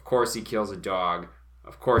 Of course, he kills a dog.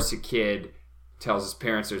 Of course, a kid tells his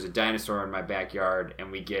parents there's a dinosaur in my backyard,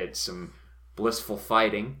 and we get some blissful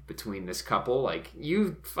fighting between this couple. Like,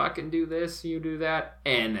 you fucking do this, you do that,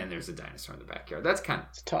 and then there's a dinosaur in the backyard. That's kind of...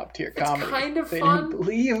 It's top tier comedy. It's kind of they fun. Didn't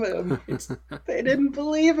believe him. They didn't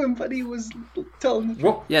believe him, but he was telling the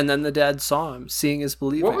truth. Yeah, and then the dad saw him. Seeing is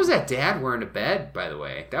believing. What was that dad wearing to bed, by the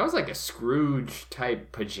way? That was like a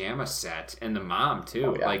Scrooge-type pajama set, and the mom, too.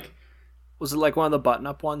 Oh, yeah. Like... Was it like one of the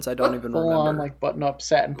button-up ones? I don't even Full remember. on, like, button-up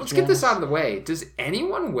satin Let's pajamas. get this out of the way. Does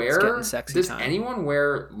anyone wear... getting sexy Does time. anyone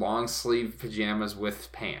wear long-sleeve pajamas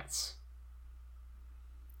with pants?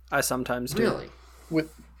 I sometimes do. Really?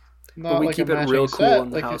 With But not we like keep a it real matching cool set, in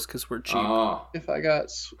the like house because we're cheap. Oh, if I got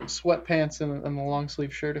sweatpants and a long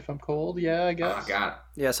sleeve shirt if I'm cold, yeah, I guess. I got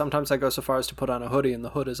it. Yeah, sometimes I go so far as to put on a hoodie and the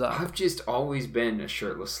hood is up. I've just always been a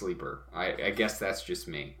shirtless sleeper. I guess that's just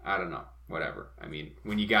me. I don't know. Whatever. I mean,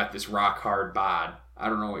 when you got this rock hard bod, I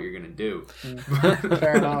don't know what you're gonna do.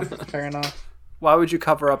 Fair enough. Fair enough. Why would you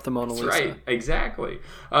cover up the Mona That's Lisa? right. Exactly.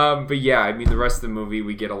 But yeah, I mean, the rest of the movie,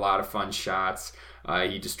 we get a lot of fun shots.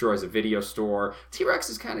 He destroys a video store. T-Rex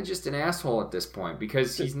is kind of just an asshole at this point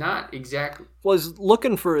because he's not exactly... Was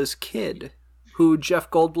looking for his kid, who Jeff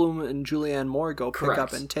Goldblum and Julianne Moore go pick Correct.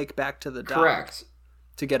 up and take back to the dock. Correct.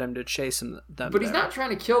 To get him to chase them But he's there. not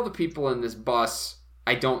trying to kill the people in this bus.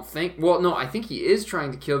 I don't think. Well, no, I think he is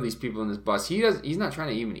trying to kill these people in this bus. He's not trying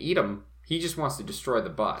to even eat them. He just wants to destroy the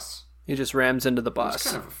bus. He just rams into the bus.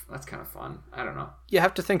 That's kind of fun. I don't know. You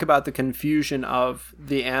have to think about the confusion of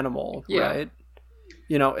the animal, Yeah. right?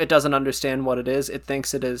 You know, it doesn't understand what it is. It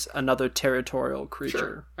thinks it is another territorial creature.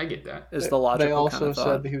 Sure, I get that. Is the logical They also kind of said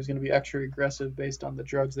thought. that he was going to be extra aggressive based on the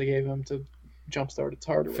drugs they gave him to jumpstart its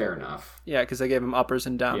heart. Or Fair whatever. enough. Yeah, because they gave him uppers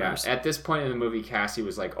and Yeah. downers. At this point in the movie, Cassie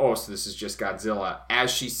was like, "Oh, so this is just Godzilla."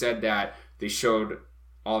 As she said that, they showed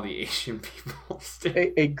all the Asian people.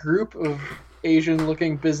 A group of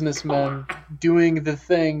Asian-looking businessmen doing the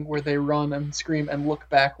thing where they run and scream and look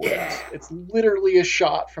backwards. Yeah. It's literally a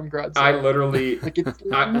shot from Godzilla. I literally... Like, it's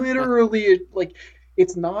literally, like,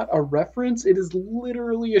 it's not a reference. It is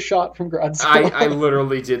literally a shot from Godzilla. I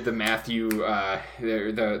literally did the Matthew,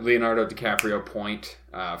 the Leonardo DiCaprio point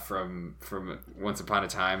from Once Upon a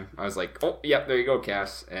Time. I was like, oh, yep, there you go,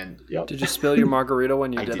 Cass. And Yep. Did you spill your margarita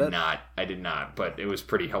when you I did did it? not. I did not. But it was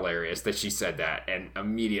pretty hilarious that she said that, and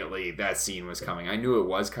immediately that scene was coming. I knew it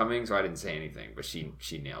was coming, so I didn't say anything. But she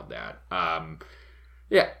nailed that.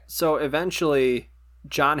 Yeah. So eventually,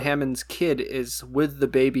 John Hammond's kid is with the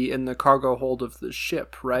baby in the cargo hold of the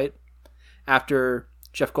ship, right? After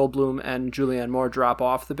Jeff Goldblum and Julianne Moore drop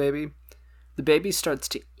off the baby starts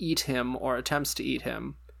to eat him or attempts to eat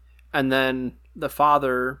him. And then the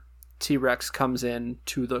father, T-Rex, comes in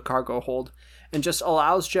to the cargo hold and just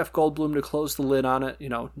allows Jeff Goldblum to close the lid on it. You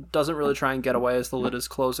know, doesn't really try and get away as the lid is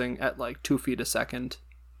closing at like 2 feet a second.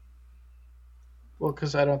 Well,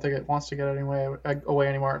 because I don't think it wants to get away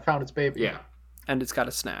anymore. It found its baby. Yeah. And it's got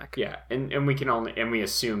a snack. Yeah, and we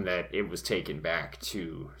assume that it was taken back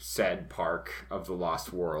to said park of the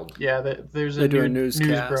Lost World. Yeah, there's They a do a news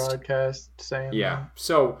newscast. broadcast saying Yeah,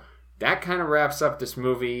 so that kind of wraps up this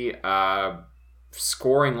movie.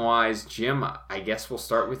 Scoring wise, Jim, I guess we'll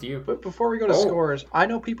start with you. But before we go to scores, I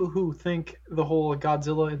know people who think the whole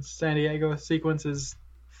Godzilla in San Diego sequence is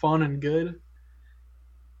fun and good.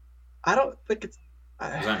 I don't think it's...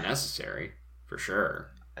 It was unnecessary, for sure.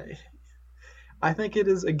 I think it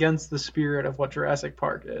is against the spirit of what Jurassic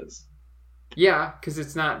Park is. Yeah,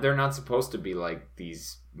 because they're not supposed to be like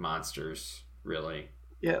these monsters, really.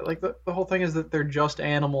 Yeah, like the whole thing is that they're just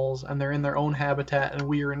animals and they're in their own habitat and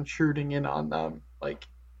we are intruding in on them. Like,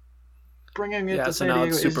 bringing it to So San now Diego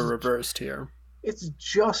it's super is reversed here. it's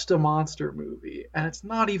just a monster movie and it's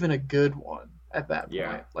not even a good one at that point.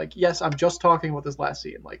 Yeah. Like, yes, I'm just talking about this last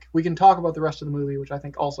scene. Like, we can talk about the rest of the movie, which I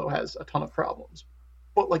think also has a ton of problems.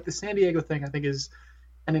 But like the San Diego thing, I think is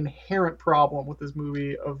an inherent problem with this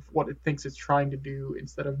movie of what it thinks it's trying to do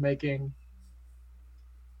instead of making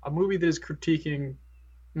a movie that is critiquing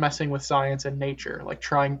messing with science and nature, like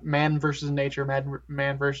trying man versus nature,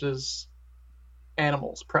 man versus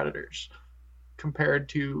animals, predators, compared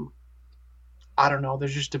to, I don't know,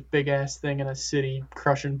 there's just a big ass thing in a city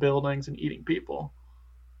crushing buildings and eating people.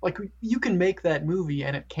 Like, you can make that movie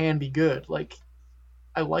and it can be good. Like,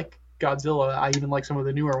 I like Godzilla. I even like some of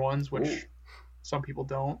the newer ones, which some people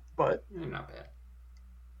don't, but Not bad.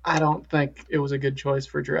 I don't think it was a good choice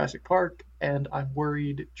for Jurassic Park, and I'm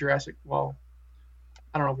worried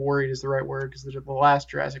I don't know if worried is the right word because the last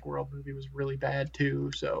Jurassic World movie was really bad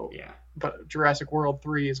too. So, Yeah. but Jurassic World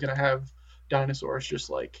 3 is going to have dinosaurs just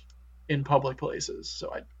like in public places.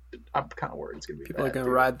 So I'm kind of worried it's going to be People are bad going to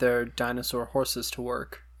too. ride their dinosaur horses to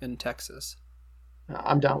work in Texas.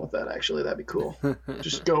 I'm down with that, actually. That'd be cool.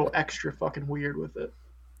 Just go extra fucking weird with it.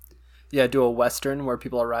 Yeah, do a Western where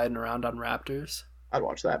people are riding around on raptors. I'd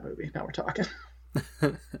watch that movie. Now we're talking.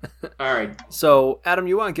 All right. So, Adam,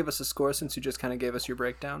 you want to give us a score since you just kind of gave us your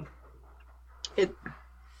breakdown?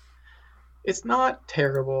 It's not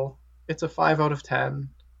terrible. It's a 5 out of 10.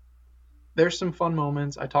 There's some fun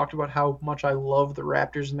moments. I talked about how much I love the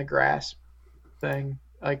raptors in the grass thing.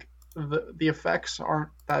 Like, the effects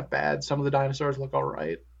aren't that bad. Some of the dinosaurs look all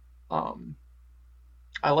right.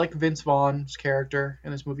 I like Vince Vaughn's character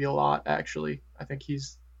in this movie a lot, actually. I think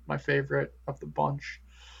he's my favorite of the bunch.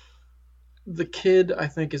 The kid, I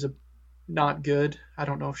think, is not good. I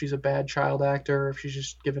don't know if she's a bad child actor or if she's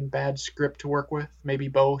just given bad script to work with. Maybe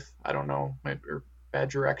both. I don't know. Or bad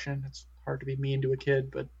direction. It's hard to be mean to a kid,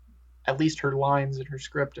 but at least her lines and her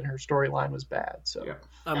script and her storyline was bad. So Yeah.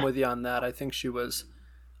 I'm with you on that. I think she was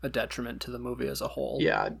a detriment to the movie as a whole.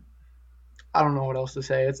 yeah, I don't know what else to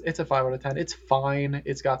say. It's a 5 out of 10. It's fine.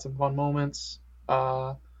 It's got some fun moments.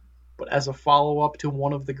 But as a follow-up to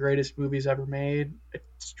one of the greatest movies ever made, a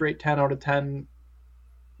straight 10 out of 10,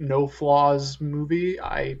 no flaws movie,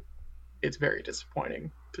 it's very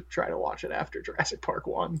disappointing to try to watch it after Jurassic Park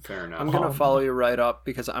 1. Fair enough. I'm going to follow you right up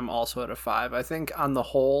because I'm also at a 5. I think on the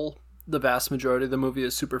whole, the vast majority of the movie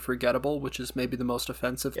is super forgettable, which is maybe the most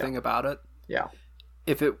offensive thing about it. Yeah.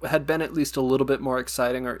 If it had been at least a little bit more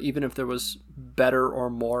exciting, or even if there was better or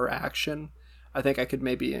more action, I think I could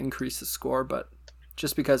maybe increase the score. But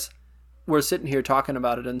just because we're sitting here talking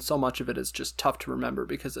about it, and so much of it is just tough to remember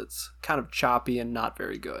because it's kind of choppy and not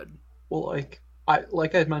very good. Well,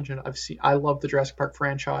 like I mentioned, I love the Jurassic Park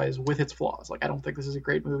franchise with its flaws. Like, I don't think this is a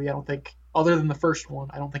great movie. I don't think, other than the first one,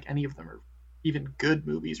 I don't think any of them are even good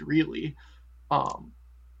movies, really.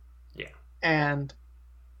 Yeah. And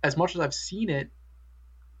as much as I've seen it,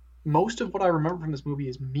 most of what I remember from this movie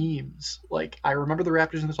is memes. Like, I remember the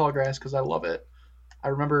raptors in the tall grass because I love it. I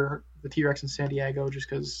remember the T-Rex in San Diego just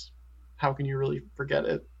because how can you really forget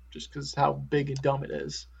it? Just because how big and dumb it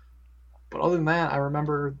is. But other than that, I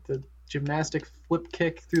remember the gymnastic flip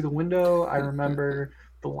kick through the window. I remember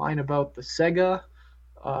the line about the Sega.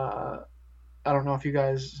 I don't know if you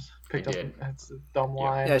guys picked up. That's a dumb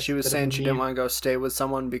line. Yeah, she was saying she didn't want to go stay with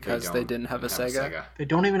someone because they didn't have a Sega. They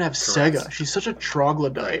don't even have Correct. Sega. She's such a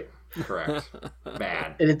troglodyte. Correct.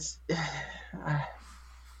 Bad. And it's...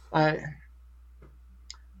 I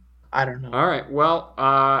don't know. All right. Well,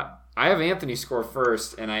 I have Anthony's score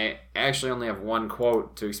first, and I actually only have one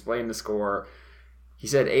quote to explain the score. He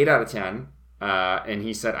said 8 out of 10, and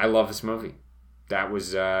he said, "I love this movie." That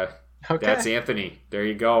was that's Anthony. There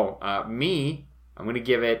you go. Me, I'm going to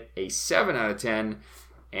give it a 7 out of 10,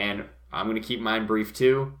 and I'm going to keep mine brief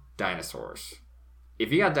too. Dinosaurs.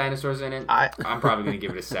 If you got dinosaurs in it, I'm probably going to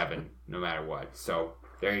give it a 7, no matter what. So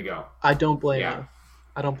there you go. I don't blame you.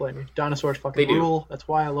 I don't blame you. Dinosaurs fucking rule. That's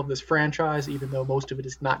why I love this franchise, even though most of it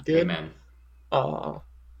is not good. Amen.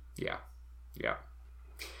 Yeah.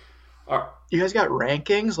 You guys got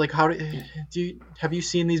rankings? Like, how have you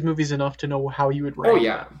seen these movies enough to know how you would rank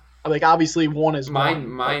them? Like, obviously, one is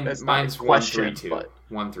mine's 1, 3, 2. But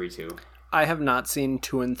 1, 3, 2. I have not seen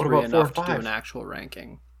 2 and 3 about 4 enough and to do 5? an actual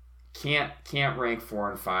ranking. Can't rank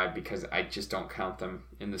 4 and 5 because I just don't count them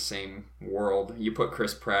in the same world. You put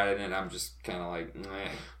Chris Pratt in it, I'm just kind of like, meh.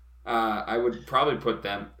 I would probably put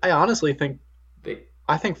them. I honestly think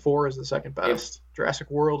I think 4 is the second best. Jurassic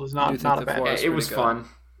World is not a bad. It was fun.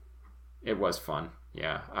 It was fun.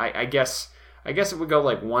 Yeah, I guess it would go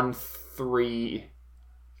like 1, 3,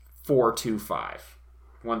 4, 2, 5.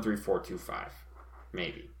 1, 3, 4, 2, 5,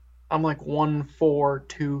 maybe. I'm like 1, 4,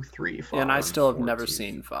 2, 3, 5. Yeah, and I still have never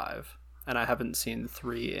seen 5, and I haven't seen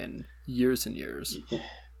 3 in years and years.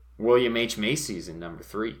 William H. Macy's in number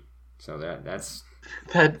 3, so that's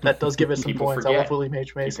that does give us some points. Forget. I love William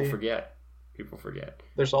H. Macy. People forget.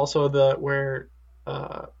 There's also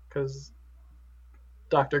because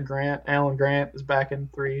Dr. Alan Grant is back in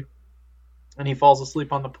 3, and he falls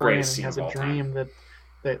asleep on the plane and he has a dream that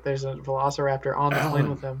there's a velociraptor on the plane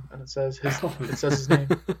with him, and it says his name.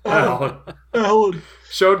 Alan.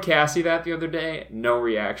 Showed Cassie that the other day. No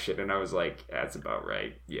reaction, and I was like, "That's about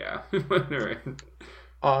right." Yeah.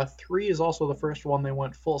 3 is also the first one they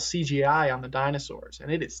went full CGI on the dinosaurs,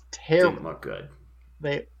 and it is terrible. Didn't look good.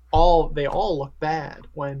 They all look bad.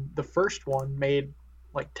 When the first one, made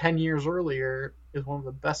like 10 years earlier, is one of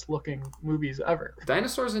the best looking movies ever.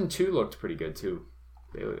 Dinosaurs in 2 looked pretty good too.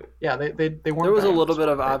 Yeah, they weren't. There was a bad in little this bit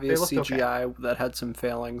of one. They obvious looked okay. CGI that had some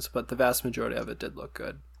failings, but the vast majority of it did look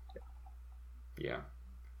good. Yeah.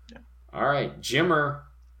 All right, Jimmer,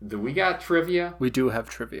 do we got trivia? We do have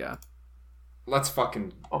trivia. Let's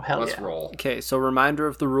yeah. roll. Okay, so reminder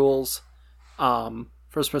of the rules.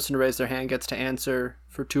 First person to raise their hand gets to answer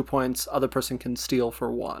for 2 points. Other person can steal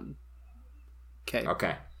for 1.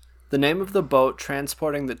 Okay. The name of the boat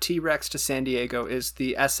transporting the T-Rex to San Diego is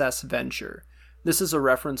the SS Venture. This is a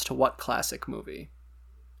reference to what classic movie?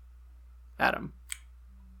 Adam.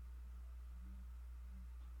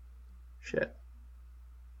 Shit.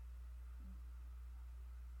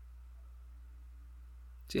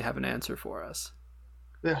 Do you have an answer for us?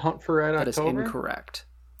 The Hunt for Red That is October? incorrect.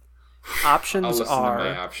 I'll Options listen to my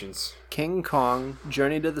are options. King Kong,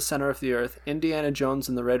 Journey to the Center of the Earth, Indiana Jones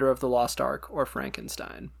and the Raider of the Lost Ark, or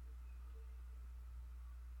Frankenstein.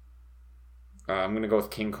 I'm going to go with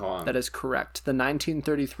King Kong. That is correct. The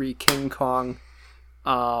 1933 King Kong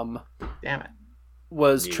Damn it.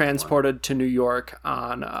 was Needed transported to New York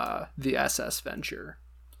on the SS Venture.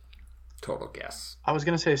 Total guess. I was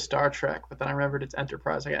gonna say Star Trek, but then I remembered it's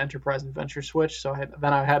Enterprise. I got Enterprise and Venture switch, so I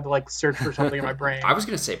had to like search for something in my brain. I was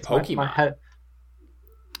going to say Pokemon. My head.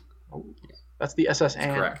 Oh, that's the SS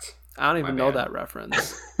Anne. Correct. I don't even My know bad. that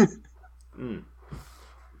reference.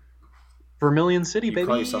 Vermilion City, You baby.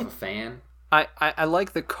 call yourself a fan? I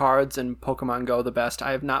like the cards in Pokemon Go the best.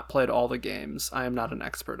 I have not played all the games. I am not an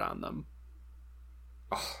expert on them.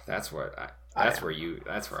 Oh, that's where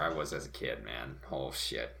I was as a kid, man. Oh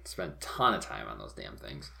shit. Spent a ton of time on those damn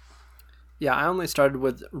things. Yeah, I only started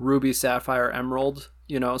with Ruby, Sapphire, Emerald,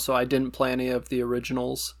 so I didn't play any of the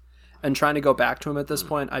originals. And trying to go back to them at this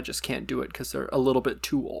point, I just can't do it because they're a little bit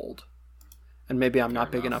too old. And maybe I'm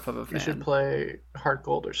not big enough of a fan. You should play Heart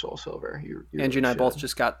Gold or Soul Silver. You Angie and I should. both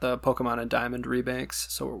just got the Pokemon and Diamond remakes,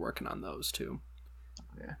 so we're working on those too.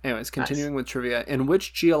 Yeah. Anyways, continuing with trivia. In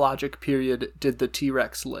which geologic period did the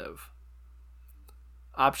T-Rex live?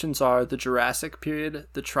 Options are the Jurassic period,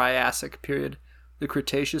 the Triassic period, the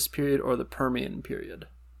Cretaceous period, or the Permian period.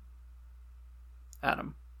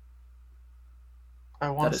 Adam. I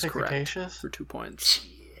want That to is say correct Cretaceous. for 2 points.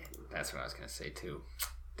 Shit. That's what I was going to say too.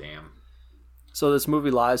 Damn. So this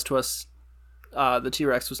movie lies to us. The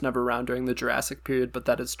T-Rex was never around during the Jurassic period, but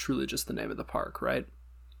that is truly just the name of the park, right?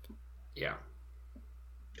 Yeah,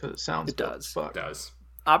 Because it sounds It dope does. as fuck. it does.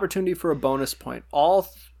 Opportunity for a bonus point. All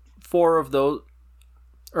 4 of those,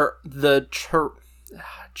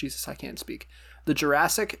 Jesus, I can't speak. The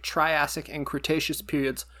Jurassic, Triassic, and Cretaceous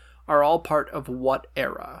periods are all part of what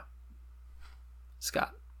era?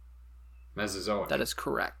 Scott. Mesozoic. That is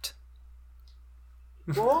correct.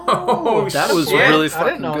 Whoa, That was shit. really I fucking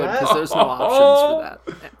didn't know good that. because there's no options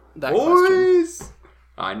for that question. Boys!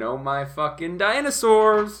 I know my fucking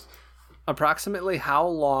dinosaurs. Approximately how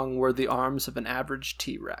long were the arms of an average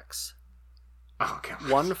T-Rex? Oh, God.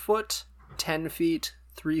 1 foot, 10 feet,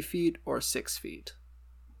 3 feet, or 6 feet?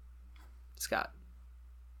 Scott.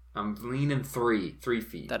 I'm leaning 3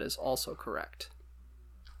 feet. That is also correct.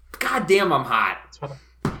 God damn, I'm hot.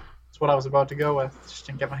 That's what I was about to go with. Just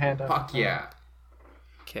didn't get my hand up. Fuck yeah.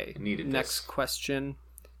 Okay, I needed next this. question.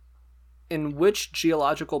 In which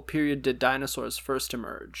geological period did dinosaurs first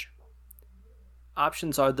emerge?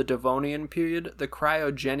 Options are the Devonian period, the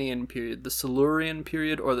Cryogenian period, the Silurian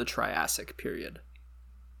period, or the Triassic period.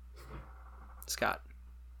 Scott.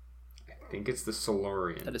 I think it's the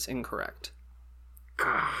Silurian. That is incorrect.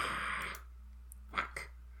 Fuck.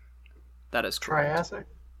 That is correct. Triassic?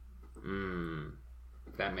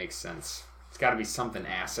 That makes sense. It's got to be something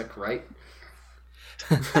ASIC, right?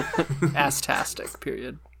 Astastic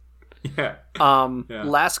period. Yeah. Yeah.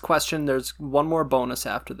 Last question. There's one more bonus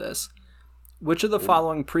after this. Which of the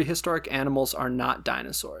following prehistoric animals are not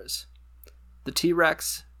dinosaurs? The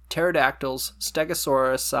T-Rex, pterodactyls,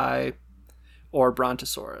 Stegosaurus, or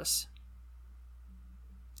Brontosaurus?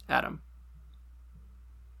 Adam.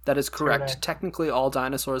 That is correct. Pterodactyl. Technically, all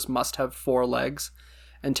dinosaurs must have 4 legs,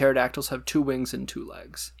 and pterodactyls have 2 wings and 2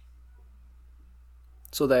 legs.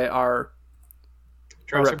 So they are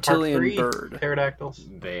Jurassic reptilian Park 3, bird. Pterodactyls.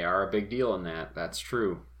 They are a big deal in that. That's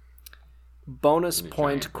true. bonus In a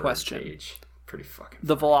point giant bird question. cage. Pretty fucking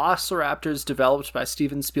The funny. velociraptors developed by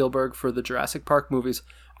Steven Spielberg for the Jurassic Park movies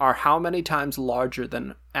are how many times larger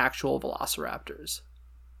than actual velociraptors?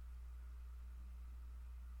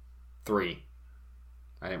 3.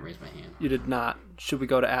 I didn't raise my hand. You did not. Should we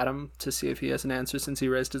go to Adam to see if he has an answer since he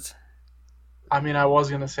raised his? I mean, I was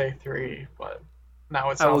going to say 3, but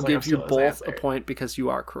now it sounds I will like give I'm you still his both a answer. point because you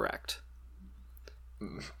are correct.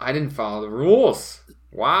 I didn't follow the rules.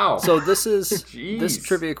 Wow. So this is Jeez. this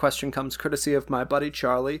trivia question comes courtesy of my buddy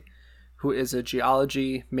Charlie, who is a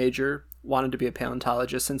geology major, wanted to be a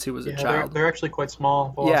paleontologist since he was a child. They're actually quite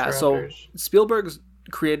small. Yeah, so Velociraptors. Spielberg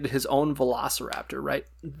created his own velociraptor, right?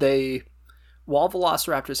 While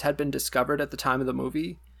velociraptors had been discovered at the time of the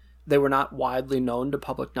movie, they were not widely known to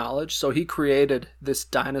public knowledge. So he created this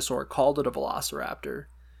dinosaur, called it a velociraptor.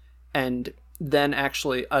 And then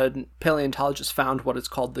actually a paleontologist found what is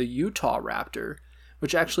called the Utah raptor,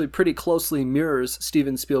 which actually pretty closely mirrors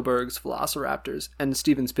Steven Spielberg's velociraptors. And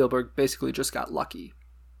Steven Spielberg basically just got lucky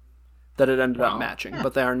that it ended up matching,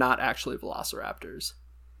 but they are not actually velociraptors.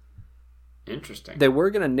 Interesting. They were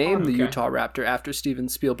going to name the Utah Raptor after Steven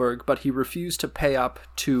Spielberg, but he refused to pay up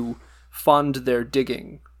to fund their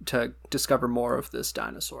digging to discover more of this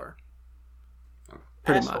dinosaur.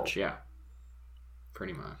 Pretty much. Yeah.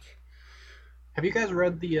 Pretty much. Have you guys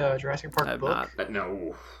read the Jurassic Park book?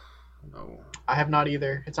 No. I have not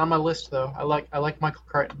either. It's on my list though. I like Michael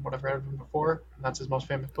Crichton, what I've read of him before, and that's his most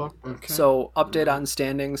famous book. Okay. So, update on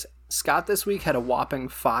standings. Scott this week had a whopping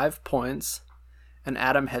 5 points, and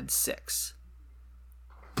Adam had 6.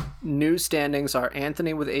 New standings are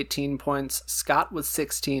Anthony with 18 points, Scott with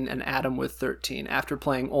 16, and Adam with 13 after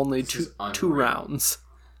playing only two rounds.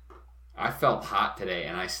 I felt hot today,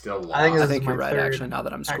 and I still lost. I think you're right, actually, now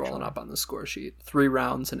that I'm scrolling up on the score sheet. 3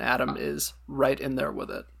 rounds, and Adam is right in there with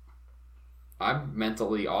it. I'm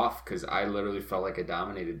mentally off because I literally felt like I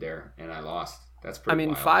dominated there, and I lost. That's pretty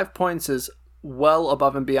wild. 5 points is well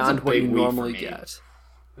above and beyond what you normally get.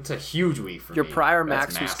 It's a huge week for me. Your prior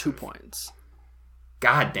max was 2 points.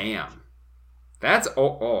 God damn. That's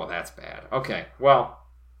that's bad. Okay, well,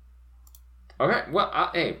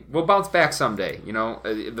 hey, we'll bounce back someday. You know,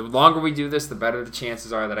 the longer we do this, the better the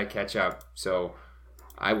chances are that I catch up. So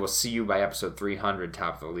I will see you by episode 300,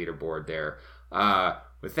 top of the leaderboard there.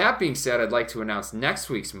 With that being said, I'd like to announce next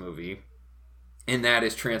week's movie, and that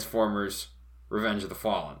is Transformers: Revenge of the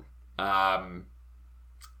Fallen.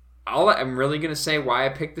 All I'm really going to say why I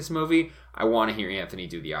picked this movie, I want to hear Anthony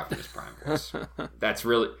do the Optimus Prime voice. That's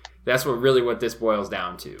what this boils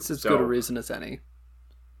down to. It's as good a reason as any.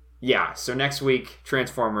 Yeah, so next week,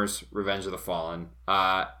 Transformers: Revenge of the Fallen.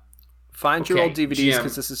 Find your old DVDs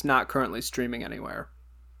because this is not currently streaming anywhere.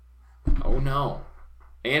 Oh no.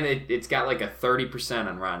 And it's got like a 30%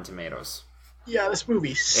 on Rotten Tomatoes. Yeah, this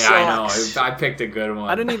movie sucks. Yeah, I know. I picked a good one.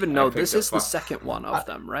 I didn't even know. This is the second one of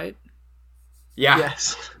them, right? Yeah.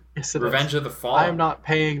 Yes, it Revenge is. of the Fallen. I am not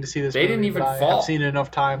paying to see this movie. They didn't even fall. I've seen it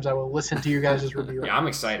enough times. I will listen to you guys' review. Yeah, I'm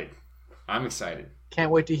excited.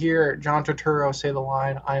 Can't wait to hear John Turturro say the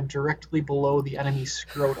line, "I am directly below the enemy's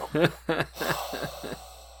scrotum."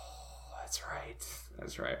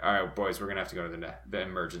 That's right. All right, boys, we're going to have to go to the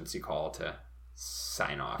emergency call to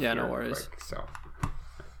sign off. Yeah, no worries. Quick, so.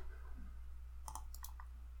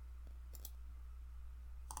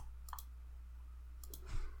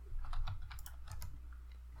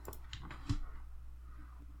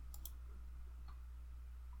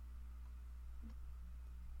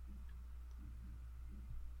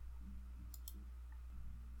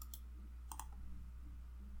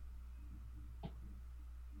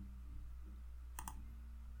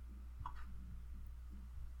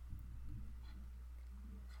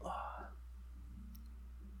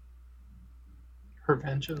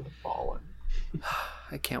 Revenge of the Fallen.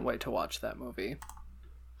 I can't wait to watch that movie.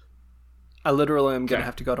 I literally am going to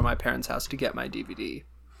have to go to my parents' house to get my DVD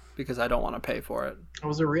because I don't want to pay for it. It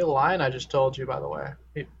was a real line I just told you, by the way.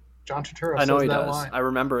 John Turturro says that line. I know he does. I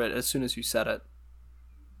remember it as soon as you said it.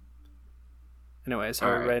 Anyways,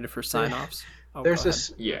 are we ready for sign-offs? Oh, there's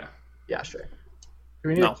this... Yeah. Yeah, sure. Do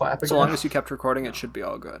we need to clap again? So long as you kept recording, it should be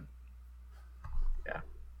all good. Yeah.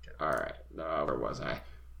 Okay. All right. Where was I?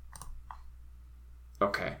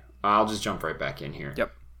 Okay, I'll just jump right back in here.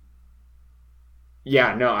 Yep.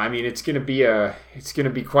 Yeah, no, I mean it's gonna be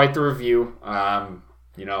quite the review.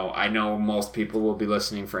 You know, I know most people will be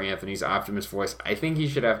listening for Anthony's Optimus voice. I think he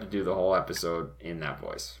should have to do the whole episode in that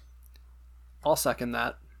voice. I'll second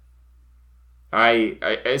that. I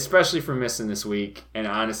especially for missing this week, and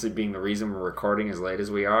honestly being the reason we're recording as late as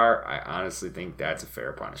we are, I honestly think that's a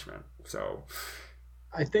fair punishment. So,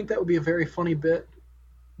 I think that would be a very funny bit.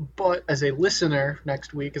 But as a listener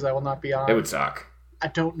next week, as I will not be on, it would suck. I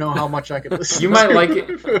don't know how much I could listen. You might like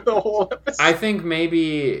it for the whole episode. I think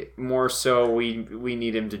maybe more so we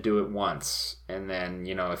need him to do it once, and then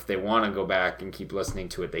if they want to go back and keep listening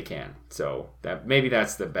to it, they can. So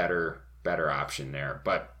that's the better option there.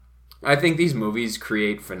 But I think these movies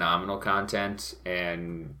create phenomenal content,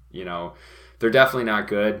 and they're definitely not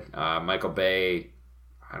good. Michael Bay,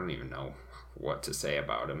 I don't even know what to say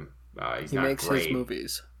about him. He makes great. his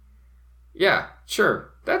movies. Yeah,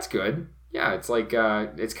 sure. That's good. Yeah, it's like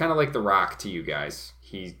it's kind of like The Rock to you guys.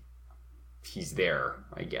 He he's there,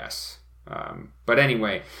 I guess. But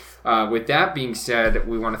anyway, with that being said,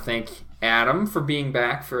 we want to thank Adam for being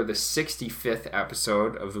back for the 65th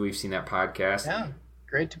episode of the We've Seen That podcast. Yeah,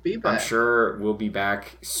 great to be back. I'm sure we'll be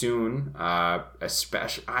back soon.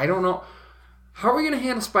 Especially, I don't know. How are we going to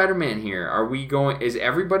handle Spider-Man here? Are we going? Is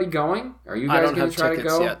everybody going? Are you guys going to try to go? I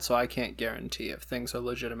don't have tickets yet, so I can't guarantee if things are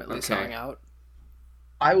legitimately selling out.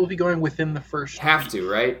 I will be going within the first Have week. to,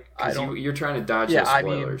 right? Because you're trying to dodge those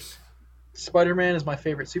spoilers. Spider-Man is my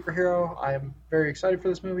favorite superhero. I am very excited for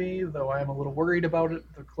this movie, though I am a little worried about it.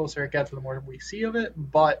 The closer it gets, the more we see of it.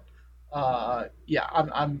 But I'll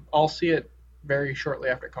see it very shortly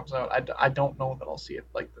after it comes out. I don't know that I'll see it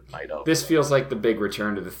like the night of. This feels like the big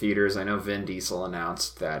return to the theaters. I know Vin Diesel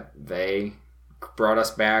announced that they brought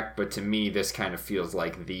us back, but to me, this kind of feels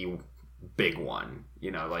like the big one.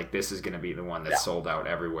 You know, like this is going to be the one that's sold out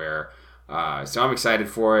everywhere. So I'm excited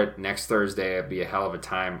for it. Next Thursday, it'll be a hell of a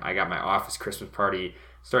time. I got my office Christmas party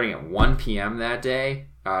starting at 1 p.m. that day,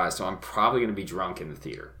 so I'm probably going to be drunk in the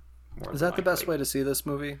theater. Is that the best way to see this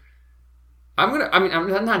movie? I'm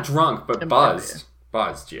not drunk, but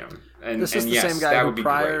buzzed, Jim. And this is the same guy who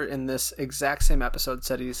prior in this exact same episode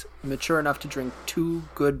said he's mature enough to drink 2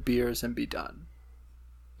 good beers and be done.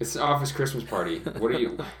 It's an office Christmas party. What are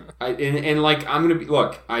you? I'm gonna be.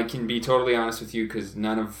 Look, I can be totally honest with you because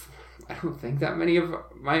I don't think that many of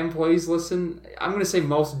my employees listen. I'm gonna say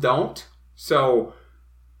most don't. So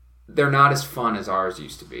they're not as fun as ours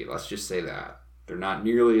used to be. Let's just say that. They're not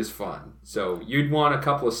nearly as fun. So you'd want a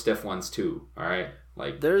couple of stiff ones too, all right?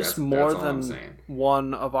 Like there's more than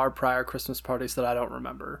one of our prior Christmas parties that I don't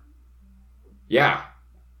remember. Yeah.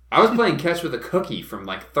 I was playing catch with a cookie from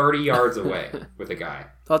like 30 yards away with a guy.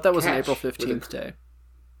 Thought that was an April 15th day.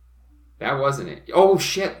 That wasn't it. Oh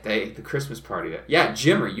shit, the Christmas party. Yeah,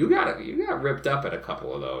 Jimmer, you got ripped up at a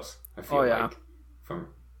couple of those. I feel like from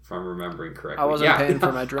remembering correctly. I wasn't paying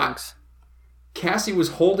for my drinks. Cassie was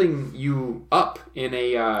holding you up in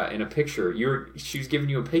a picture. She was giving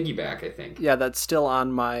you a piggyback, I think. Yeah, that's still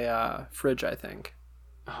on my fridge, I think.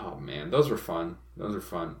 Oh man, those were fun.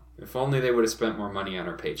 If only they would have spent more money on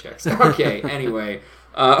our paychecks. Okay, anyway.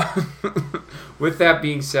 With that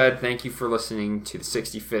being said, thank you for listening to the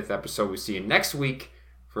 65th episode. We'll see you next week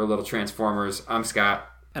for a little Transformers. I'm Scott.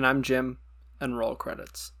 And I'm Jim. And roll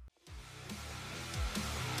credits.